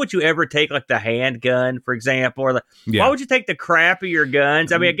 but why would you ever take like the handgun, for example, or why would you take the crappier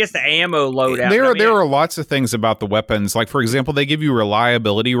guns? I mean, I guess the ammo loadout. There are lots of things about the weapons. Like, for example, they give you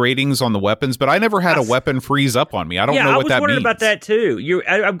reliability ratings on the weapons, but I never had a weapon freeze up on me. I don't know what that means. I was wondering about that too.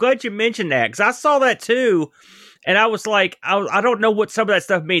 I'm glad you mentioned that because I saw that too. And I was like, I don't know what some of that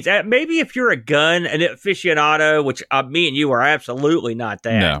stuff means. Maybe if you're a gun and aficionado, which me and you are absolutely not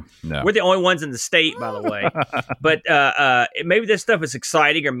that. No. We're the only ones in the state, by the way. But maybe this stuff is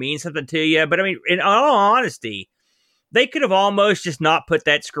exciting or means something to you. But I mean, in all honesty, they could have almost just not put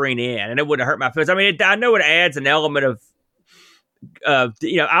that screen in, and it wouldn't hurt my feelings. I mean, I know it adds an element of,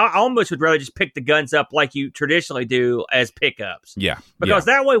 I almost would rather just pick the guns up like you traditionally do as pickups. Yeah. Because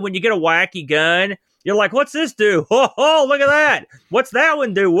that way, when you get a wacky gun, you're like, what's this do? Oh, look at that! What's that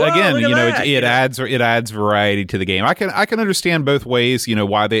one do? Whoa, again, that. it adds variety to the game. I can understand both ways.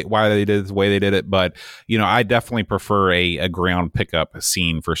 Why they did it the way they did it, but I definitely prefer a ground pickup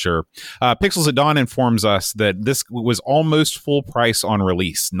scene for sure. Pixels at Dawn informs us that this was almost full price on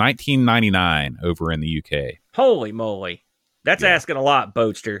release, $19.99 over in the UK. Holy moly! That's asking a lot,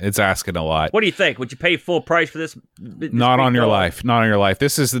 Boatster. It's asking a lot. What do you think? Would you pay full price for this? Not on your life. Not on your life.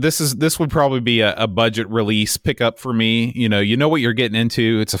 This would probably be a budget release pickup for me. You know what you're getting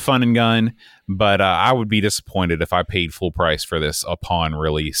into. It's a fun and gun, but I would be disappointed if I paid full price for this upon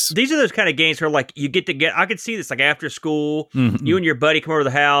release. These are those kind of games where like you get to I could see this like after school, you and your buddy come over to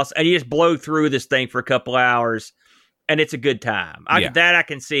the house and you just blow through this thing for a couple hours. And it's a good time. That I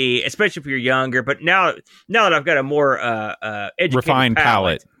can see, especially if you're younger. But now that I've got a more educated refined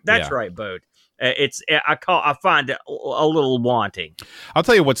palate, that's right, Boat. I find it a little wanting. I'll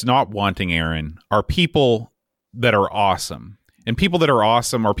tell you what's not wanting, Aaron, are people that are awesome. And people that are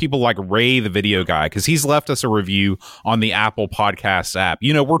awesome are people like Ray, the video guy, because he's left us a review on the Apple Podcasts app.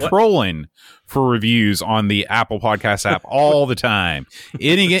 We're trolling for reviews on the Apple Podcasts app all the time.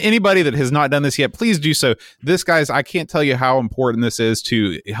 Anybody that has not done this yet, please do so. This, guys, I can't tell you how important this is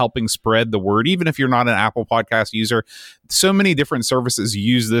to helping spread the word, even if you're not an Apple Podcast user. So many different services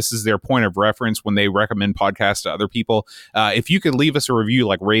use this as their point of reference when they recommend podcasts to other people. If you could leave us a review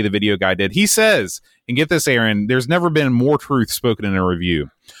like Ray, the video guy, did. He says, and get this, Aaron, there's never been more truth spoken in a review.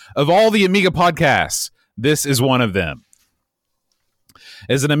 Of all the Amiga podcasts, this is one of them.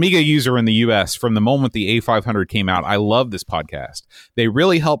 As an Amiga user in the US, from the moment the A500 came out, I love this podcast. They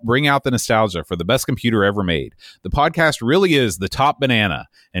really help bring out the nostalgia for the best computer ever made. The podcast really is the top banana,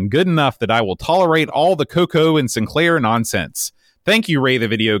 and good enough that I will tolerate all the Coco and Sinclair nonsense. Thank you, Ray the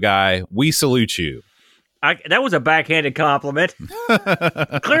video guy. We salute you. That was a backhanded compliment.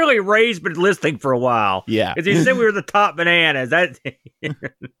 Clearly, Ray's been listening for a while. Yeah. Because he said we were the top bananas. And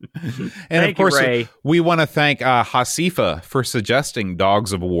of course, Ray. We want to thank Hasifa for suggesting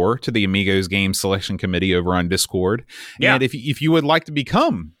Dogs of War to the Amigos Game Selection Committee over on Discord. Yeah. And if you would like to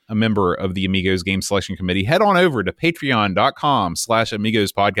become a member of the Amigos Game Selection Committee, head on over to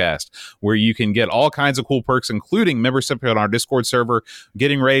patreon.com/Amigos Podcast, where you can get all kinds of cool perks, including membership on our Discord server,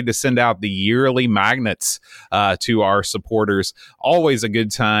 getting ready to send out the yearly magnets to our supporters. Always a good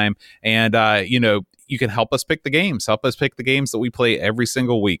time. And, you can help us pick the games. Help us pick the games that we play every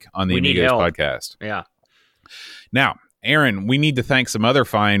single week on the Amigos Podcast. Yeah. Now, Aaron, we need to thank some other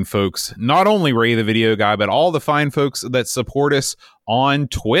fine folks, not only Ray the video guy, but all the fine folks that support us on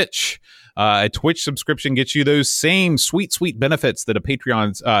Twitch. A Twitch subscription gets you those same sweet, sweet benefits that a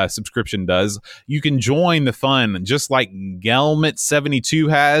Patreon subscription does. You can join the fun, just like Gelmet72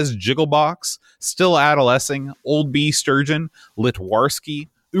 has, Jigglebox, Still Adolescing, Old B Sturgeon, Litwarski,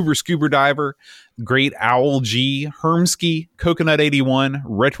 Uber Scuba Diver, Great Owl G, Hermsky, Coconut 81,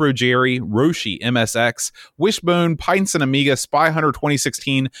 Retro Jerry, Roshi MSX, Wishbone, Pints and Amiga, Spy Hunter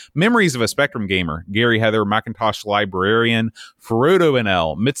 2016, Memories of a Spectrum Gamer, Gary Heather, Macintosh Librarian, Ferodo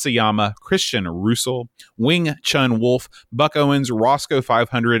NL, Mitsuyama, Christian Russell, Wing Chun Wolf, Buck Owens, Roscoe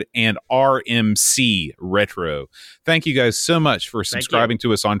 500, and RMC Retro. Thank you guys so much for subscribing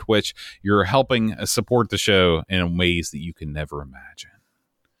to us on Twitch. You're helping support the show in ways that you can never imagine.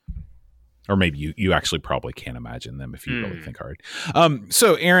 Or maybe you actually probably can't imagine them if you really think hard.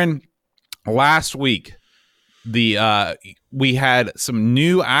 So, Aaron, last week we had some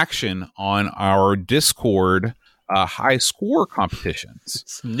new action on our Discord high score competitions.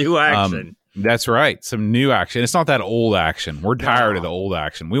 Some new action. That's right. Some new action. It's not that old action. We're tired of the old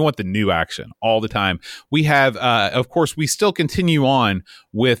action. We want the new action all the time. We have, of course, we still continue on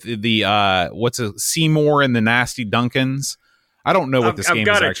with the Seymour and the Nasty Duncans. I don't know what this game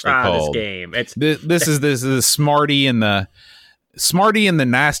is actually called. This game. This is Smarty and the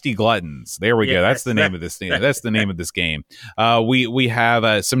Nasty Gluttons. There we go. That's the name of this thing. That's the name of this game. We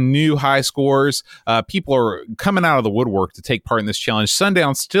have some new high scores. People are coming out of the woodwork to take part in this challenge.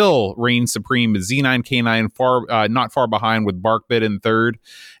 Sundown still reigns supreme with Z9K9 not far behind with Barkbit in third.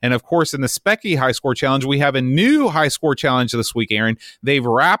 And of course, in the Specky high score challenge, we have a new high score challenge this week, Aaron. They've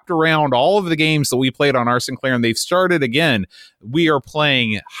wrapped around all of the games that we played on our Sinclair, and they've started again. We are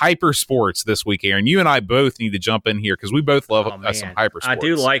playing Hypersports this week, Aaron. You and I both need to jump in here because we both love some Hypersports. I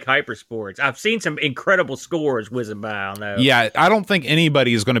do like Hypersports. I've seen some incredible scores whizzing by on those. Yeah, I don't think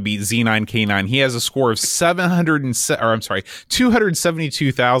anybody is going to beat Z9K9. He has a score of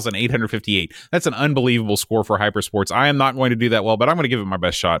 272,858. That's an unbelievable score for Hypersports. I am not going to do that well, but I'm going to give it my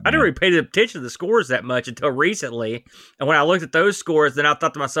best shot. I didn't really pay attention to the scores that much until recently. And when I looked at those scores, then I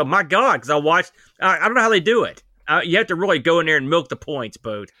thought to myself, my God, because I watched, I don't know how they do it. You have to really go in there and milk the points,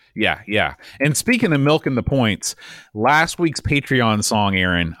 Boat. Yeah. And speaking of milking the points, last week's Patreon song,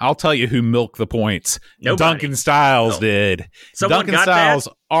 Aaron, I'll tell you who milked the points. Nobody. Duncan Stiles did. Someone Duncan got Stiles,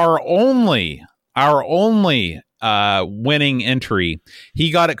 that? our only winning entry.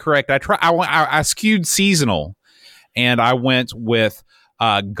 He got it correct. I skewed seasonal, and I went with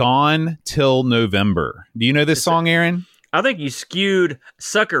Gone Till November. Do you know this song, Aaron? I think you skewed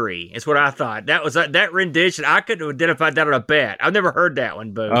Suckery, is what I thought. That was that rendition. I couldn't have identified that on a bet. I've never heard that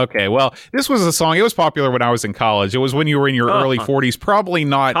one, Boo. Okay, well, this was a song. It was popular when I was in college. It was when you were in your early 40s. Probably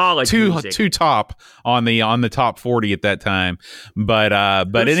not too top on the top 40 at that time. But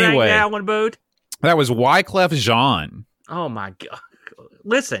anyway, sang that one, Boo? That was Wyclef Jean. Oh my God.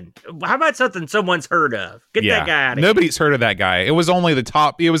 Listen, how about something someone's heard of? Get that guy out of here. Nobody's heard of that guy. It was only the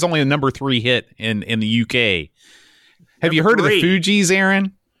top. It was only a number 3 hit in the UK. Have you heard of the Fugees,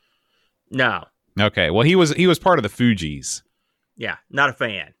 Aaron? No. Okay. Well, he was part of the Fugees. Yeah, not a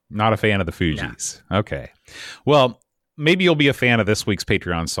fan. Not a fan of the Fugees. No. Okay. Well, maybe you'll be a fan of this week's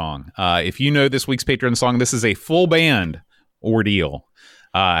Patreon song. If you know this week's Patreon song, this is a full band ordeal.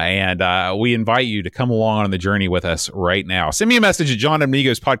 And we invite you to come along on the journey with us right now. Send me a message at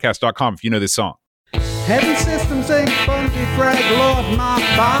johnamnegospodcast.com if you know this song. Heavy systems ain't funky frag, Lord, my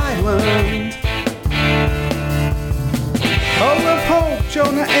violent. Full of hope,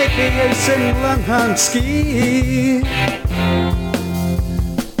 Jonah, a.k.a. Sinland Hunsky.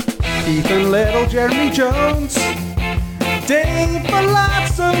 Ethan Little, Jeremy Jones. Dave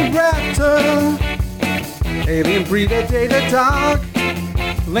Velociraptor. Alien Breeder, Data Dog.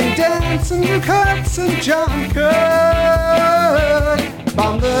 Lane Danson, Luke Hudson, John Kirk.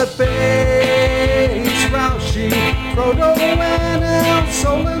 Bomb the Base, Roushy, Frodo, and El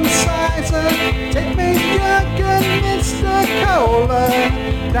Sol Incisor. Take me, Jurgen, Mr. Cola.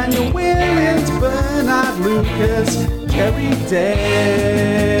 Daniel Williams, Bernard Lucas, Jerry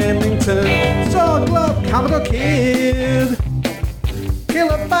Dennington, Sword Glove, Commodore Kid,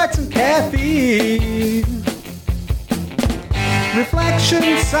 Kilobytes and Caffeine. Reflection,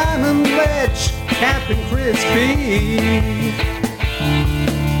 Simon Ledge, Captain Crispy.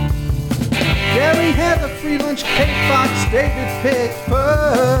 Gary Heather, Free Lunch, Kate Fox, David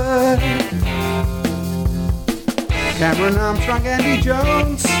Pickford. Cameron Armstrong, Andy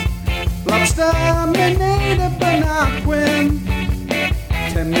Jones. Lobster, Mineta, Bernard Quinn.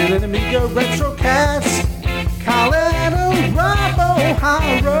 10-minute Amigo, Retrocast. Carletto, Rob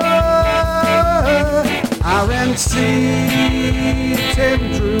O'Hara. RNC, Tim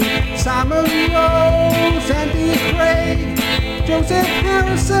Drew, Simon Rose, Andy Craig, Joseph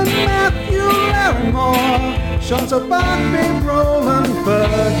Harrison, Matthew Larimore, Sean Zabak, Roland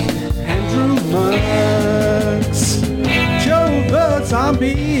Burke, Andrew Marks, Joe the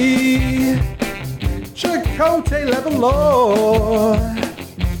Zombie, Chakotay Levelore.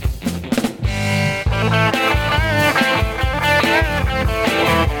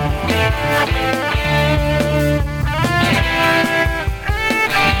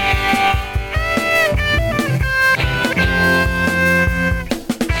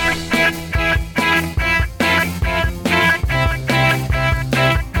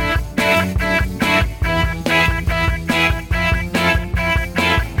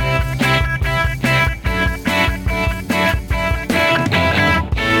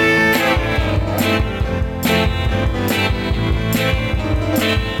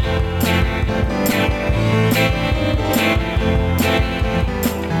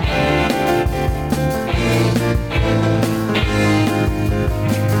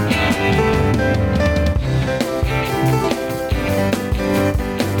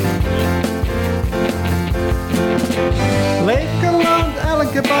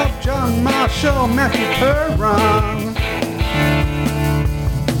 Matthew Perron,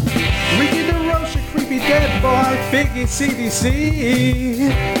 sleepy dead boy, Figgy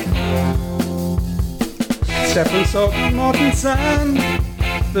CDC. Stefan Soten Mortensen,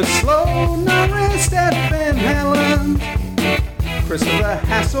 the slow Norris at Van Halen, Christopher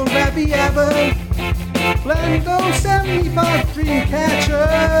Hassel, Rabbi Abbott, Blando 75 Dreamcatcher,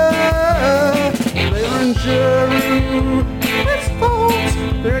 Leland Giroux, Chris Foltz,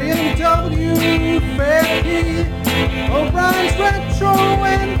 BMW, Fairkey, O'Brien's Retro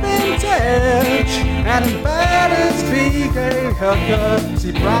and Vintage, Adam Batters, BK Hooker,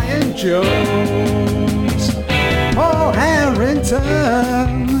 see Brian Jones, Paul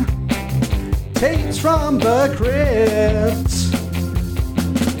Harrington, tapes from the crypts,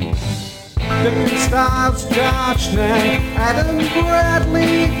 Dick Styles, Josh Knack, Adam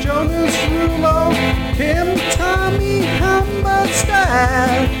Bradley, Jonas Rulo, Kim, Tommy,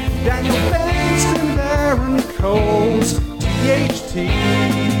 Humberstadt, Daniel Benston, Darren Coles, THT,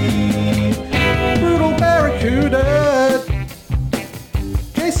 Brutal Barracuda,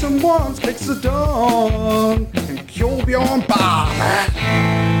 Jason Wands, Kicks the Dawn, and Kjolbjorn Bob.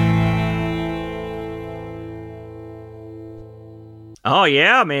 Oh,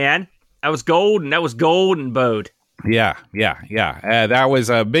 yeah, man. That was golden, Bode. Yeah. That was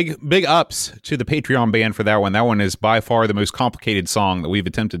a big ups to the Patreon band for that one. That one is by far the most complicated song that we've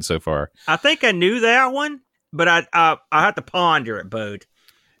attempted so far. I think I knew that one, but I had to ponder it, Bode.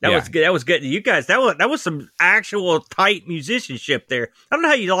 That was good. That was good. You guys, that was some actual tight musicianship there. I don't know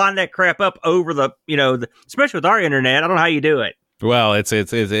how you line that crap up over the especially with our internet. I don't know how you do it. Well, it's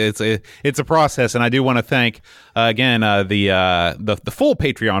a process, and I do want to thank again the full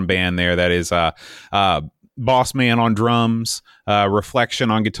Patreon band there. That is Boss Man on drums,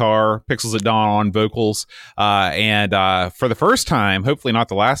 Reflection on guitar, Pixels at Dawn on vocals, and for the first time, hopefully not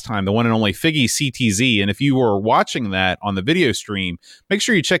the last time, the one and only Figgy CTZ. And if you were watching that on the video stream, make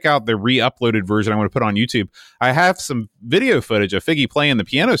sure you check out the re-uploaded version I'm going to put on YouTube. I have some video footage of Figgy playing the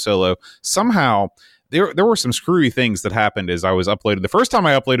piano solo. Somehow there were some screwy things that happened as I was uploaded. The first time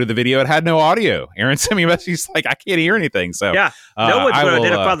I uploaded the video, it had no audio. Aaron sent me a message. He's like, I can't hear anything. So yeah, no one's going to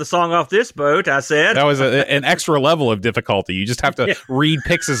identify the song off this boat, I said. That was an extra level of difficulty. You just have to read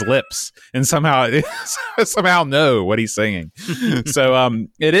Pix's lips and somehow know what he's singing. So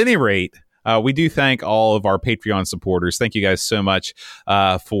at any rate, we do thank all of our Patreon supporters. Thank you guys so much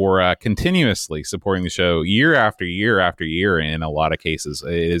for continuously supporting the show year after year after year. In a lot of cases,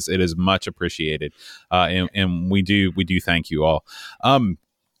 it is much appreciated, and we do thank you all.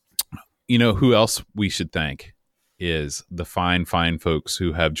 Who else we should thank is the fine folks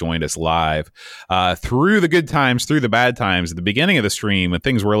who have joined us live through the good times, through the bad times. At the beginning of the stream, when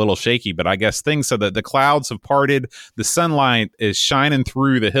things were a little shaky, but I guess things so that the clouds have parted, the sunlight is shining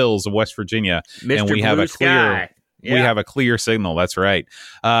through the hills of West Virginia, and we have a clear. Yeah. We have a clear signal. That's right.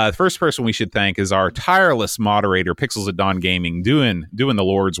 The first person we should thank is our tireless moderator, Pixels at Dawn Gaming, doing the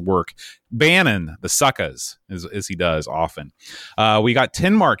Lord's work, banning the suckers as he does often. We got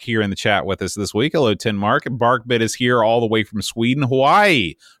Tinmark here in the chat with us this week. Hello, Tinmark. Barkbit is here all the way from Sweden,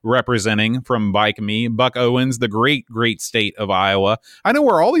 Hawaii, representing from Bike Me. Buck Owens, the great state of Iowa. I know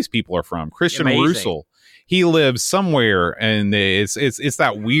where all these people are from. Christian Russell. He lives somewhere, and it's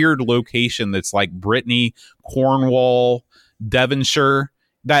that weird location that's like Brittany, Cornwall, Devonshire,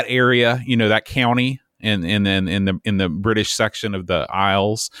 that area, that county, and in the British section of the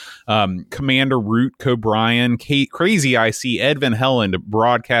Isles. Commander Root, Cobrian, Crazy IC, Ed Van Helen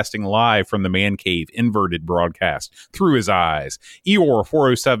broadcasting live from the Man Cave, inverted broadcast through his eyes. Eeyore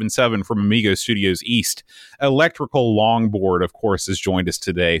 4077 from Amigo Studios East. Electrical Longboard, of course, has joined us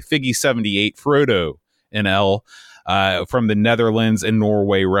today. Figgy 78, Frodo NL from the Netherlands and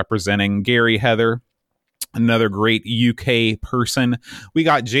Norway, representing Gary Heather, another great UK person. We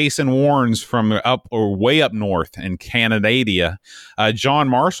got Jason Warnes from way up north in Canada. John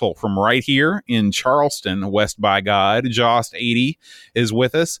Marshall from right here in Charleston, West by God. Jost 80 is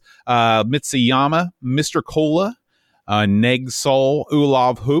with us. Mitsuyama, Mr. Cola, Neg Sol,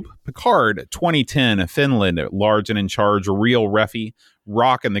 Olav Hoop, Picard 2010, Finland, large and in charge, Real Reffy,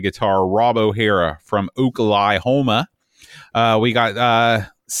 rocking the guitar, Rob O'Hara from Oklahoma. We got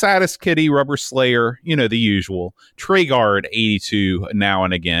Saddest Kitty, Rubber Slayer, the usual. Treyguard 82 now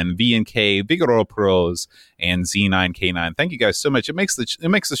and again, V&K, Vigoro Pros, and Z9K9. Thank you guys so much. It makes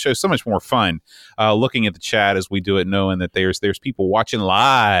the show so much more fun looking at the chat as we do it, knowing that there's people watching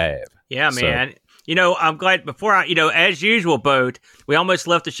live. Yeah, man. I'm glad before as usual, Boat, we almost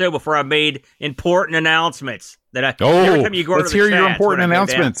left the show before I made important announcements. Every time you go let's hear your important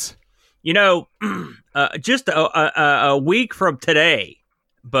announcements. Just a week from today,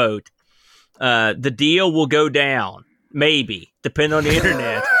 Boat, the deal will go down. Maybe, depending on the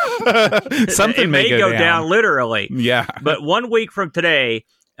internet. Something it may go down literally. Yeah. But 1 week from today,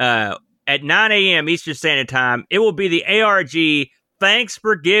 at 9 a.m. Eastern Standard Time, it will be the ARG Thanks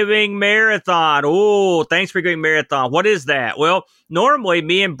for Giving Marathon. Oh, Thanks for Giving Marathon. What is that? Well, normally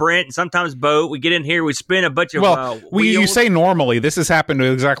me and Brent and sometimes Bo, we get in here, we spin a bunch of you say normally. This has happened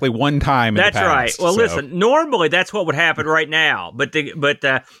exactly one time in That's the past. Right. Well, listen, normally that's what would happen right now. But due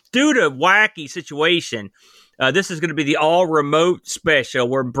to wacky situation, this is going to be the all-remote special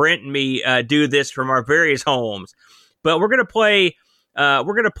where Brent and me do this from our various homes. But we're going to play... 8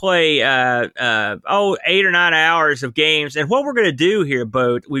 or 9 hours of games. And what we're going to do here,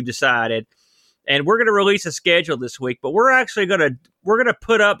 Boat, we've decided, and we're going to release a schedule this week, but we're actually going to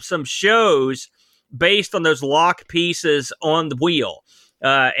put up some shows based on those lock pieces on the wheel.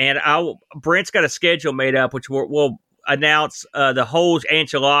 Brent's got a schedule made up, which we'll announce the whole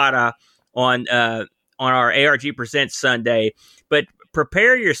enchilada on our ARG Presents Sunday. But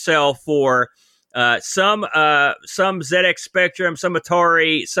prepare yourself for some ZX Spectrum, some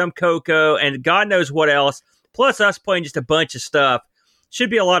Atari, some Coco, and God knows what else, plus us playing just a bunch of stuff. Should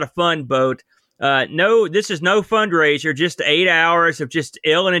be a lot of fun, Boat. No, this is no fundraiser, just 8 hours of just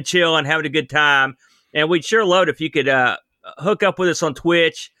illing and chilling, having a good time. And we'd sure love it if you could hook up with us on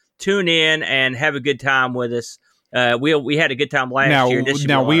Twitch, tune in, and have a good time with us. We had a good time last year.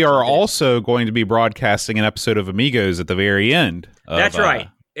 Now we are also going to be broadcasting an episode of Amigos at the very end. That's right.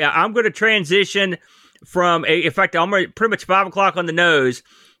 Yeah, I'm going to transition from, in fact, I'm pretty much 5 o'clock on the nose.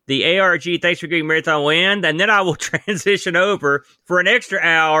 The ARG Thanks for Giving Marathon will end, and then I will transition over for an extra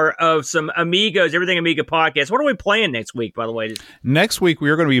hour of some Amigos, Everything Amiga podcast. What are we playing next week, by the way? Next week, we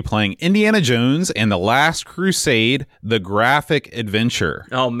are going to be playing Indiana Jones and the Last Crusade, the graphic adventure.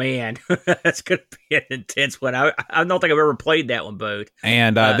 Oh, man. That's going to be an intense one. I don't think I've ever played that one, Bode.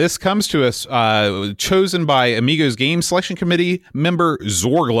 And this comes to us chosen by Amigos Game Selection Committee member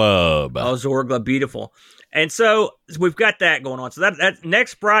Zorglub. Oh, Zorglub, beautiful. And so we've got that going on. So that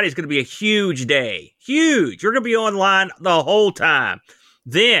next Friday is going to be a huge day. Huge. You're going to be online the whole time.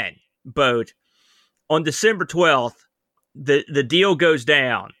 Then, Boat, on December 12th, the deal goes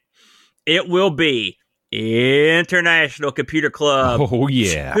down. It will be International Computer Club. Oh,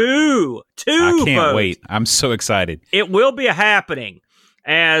 yeah. Two. I can't Boat. wait. I'm so excited. It will be a happening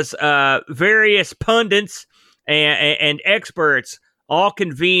as various pundits and experts all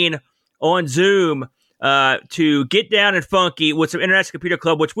convene on Zoom to get down and funky with some International Computer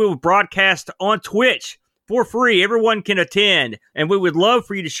Club, which we will broadcast on Twitch for free. Everyone can attend, and we would love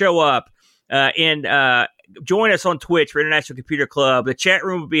for you to show up and join us on Twitch for International Computer Club. The chat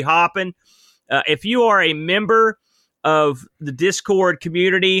room will be hopping. If you are a member of the Discord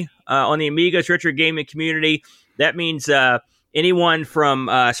community on the Amigos Retro Gaming community, that means anyone from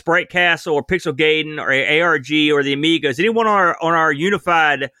Sprite Castle or Pixel Gaiden or ARG or the Amigos, anyone on our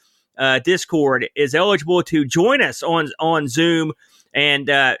unified Discord is eligible to join us on Zoom and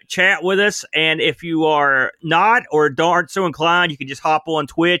chat with us. And if you are not or aren't so inclined, you can just hop on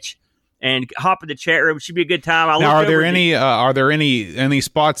Twitch and hop in the chat room. It should be a good time. Now, are there any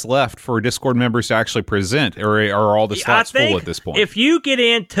spots left for Discord members to actually present, or are all the slots full at this point? If you get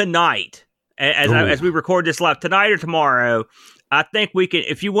in tonight, as we record this live tonight or tomorrow, I think we can.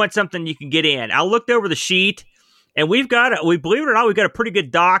 If you want something, you can get in. I looked over the sheet. And believe it or not, we've got a pretty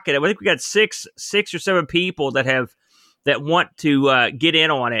good docket. I think we got six or seven people that want to get in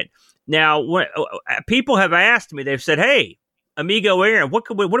on it. Now, people have asked me, they've said, "Hey, Amigo Aaron, what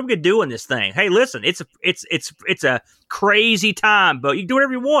are we going to do in this thing?" Hey, listen, it's a crazy time, but you can do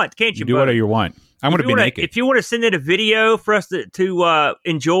whatever you want, can't you? Do whatever you want. I'm going to be naked. If you want to send in a video for us to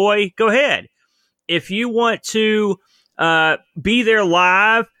enjoy, go ahead. If you want to be there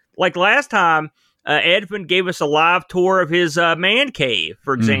live, like last time. Edvin gave us a live tour of his man cave,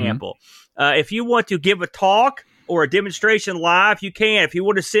 for example. Mm-hmm. If you want to give a talk or a demonstration live, you can. If you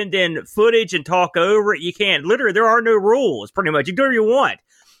want to send in footage and talk over it, you can. Literally, there are no rules, pretty much. You do whatever you want.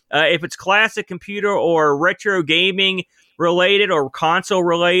 If it's classic computer or retro gaming related or console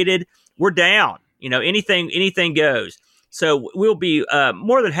related, we're down. Anything goes. So we'll be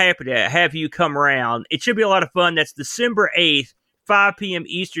more than happy to have you come around. It should be a lot of fun. That's December 8th. 5 p.m.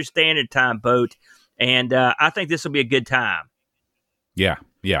 Eastern Standard Time, Boat. And I think this will be a good time. Yeah.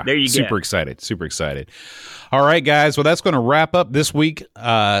 There you go. Super excited. All right, guys. Well, that's going to wrap up this week's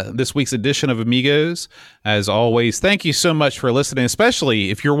edition of Amigos. As always, thank you so much for listening, especially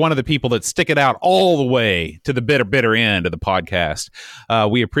if you're one of the people that stick it out all the way to the bitter end of the podcast.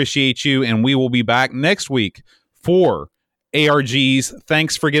 We appreciate you, and we will be back next week for ARG's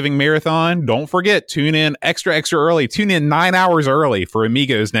Thanks for Giving Marathon. Don't forget, tune in extra early. Tune in 9 hours early for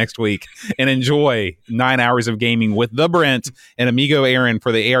Amigos next week and enjoy 9 hours of gaming with the Brent and Amigo Aaron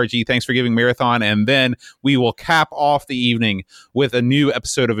for the ARG Thanks for Giving Marathon. And then we will cap off the evening with a new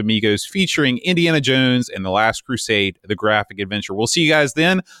episode of Amigos featuring Indiana Jones and The Last Crusade, the graphic adventure. We'll see you guys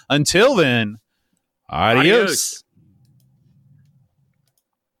then. Until then, adios.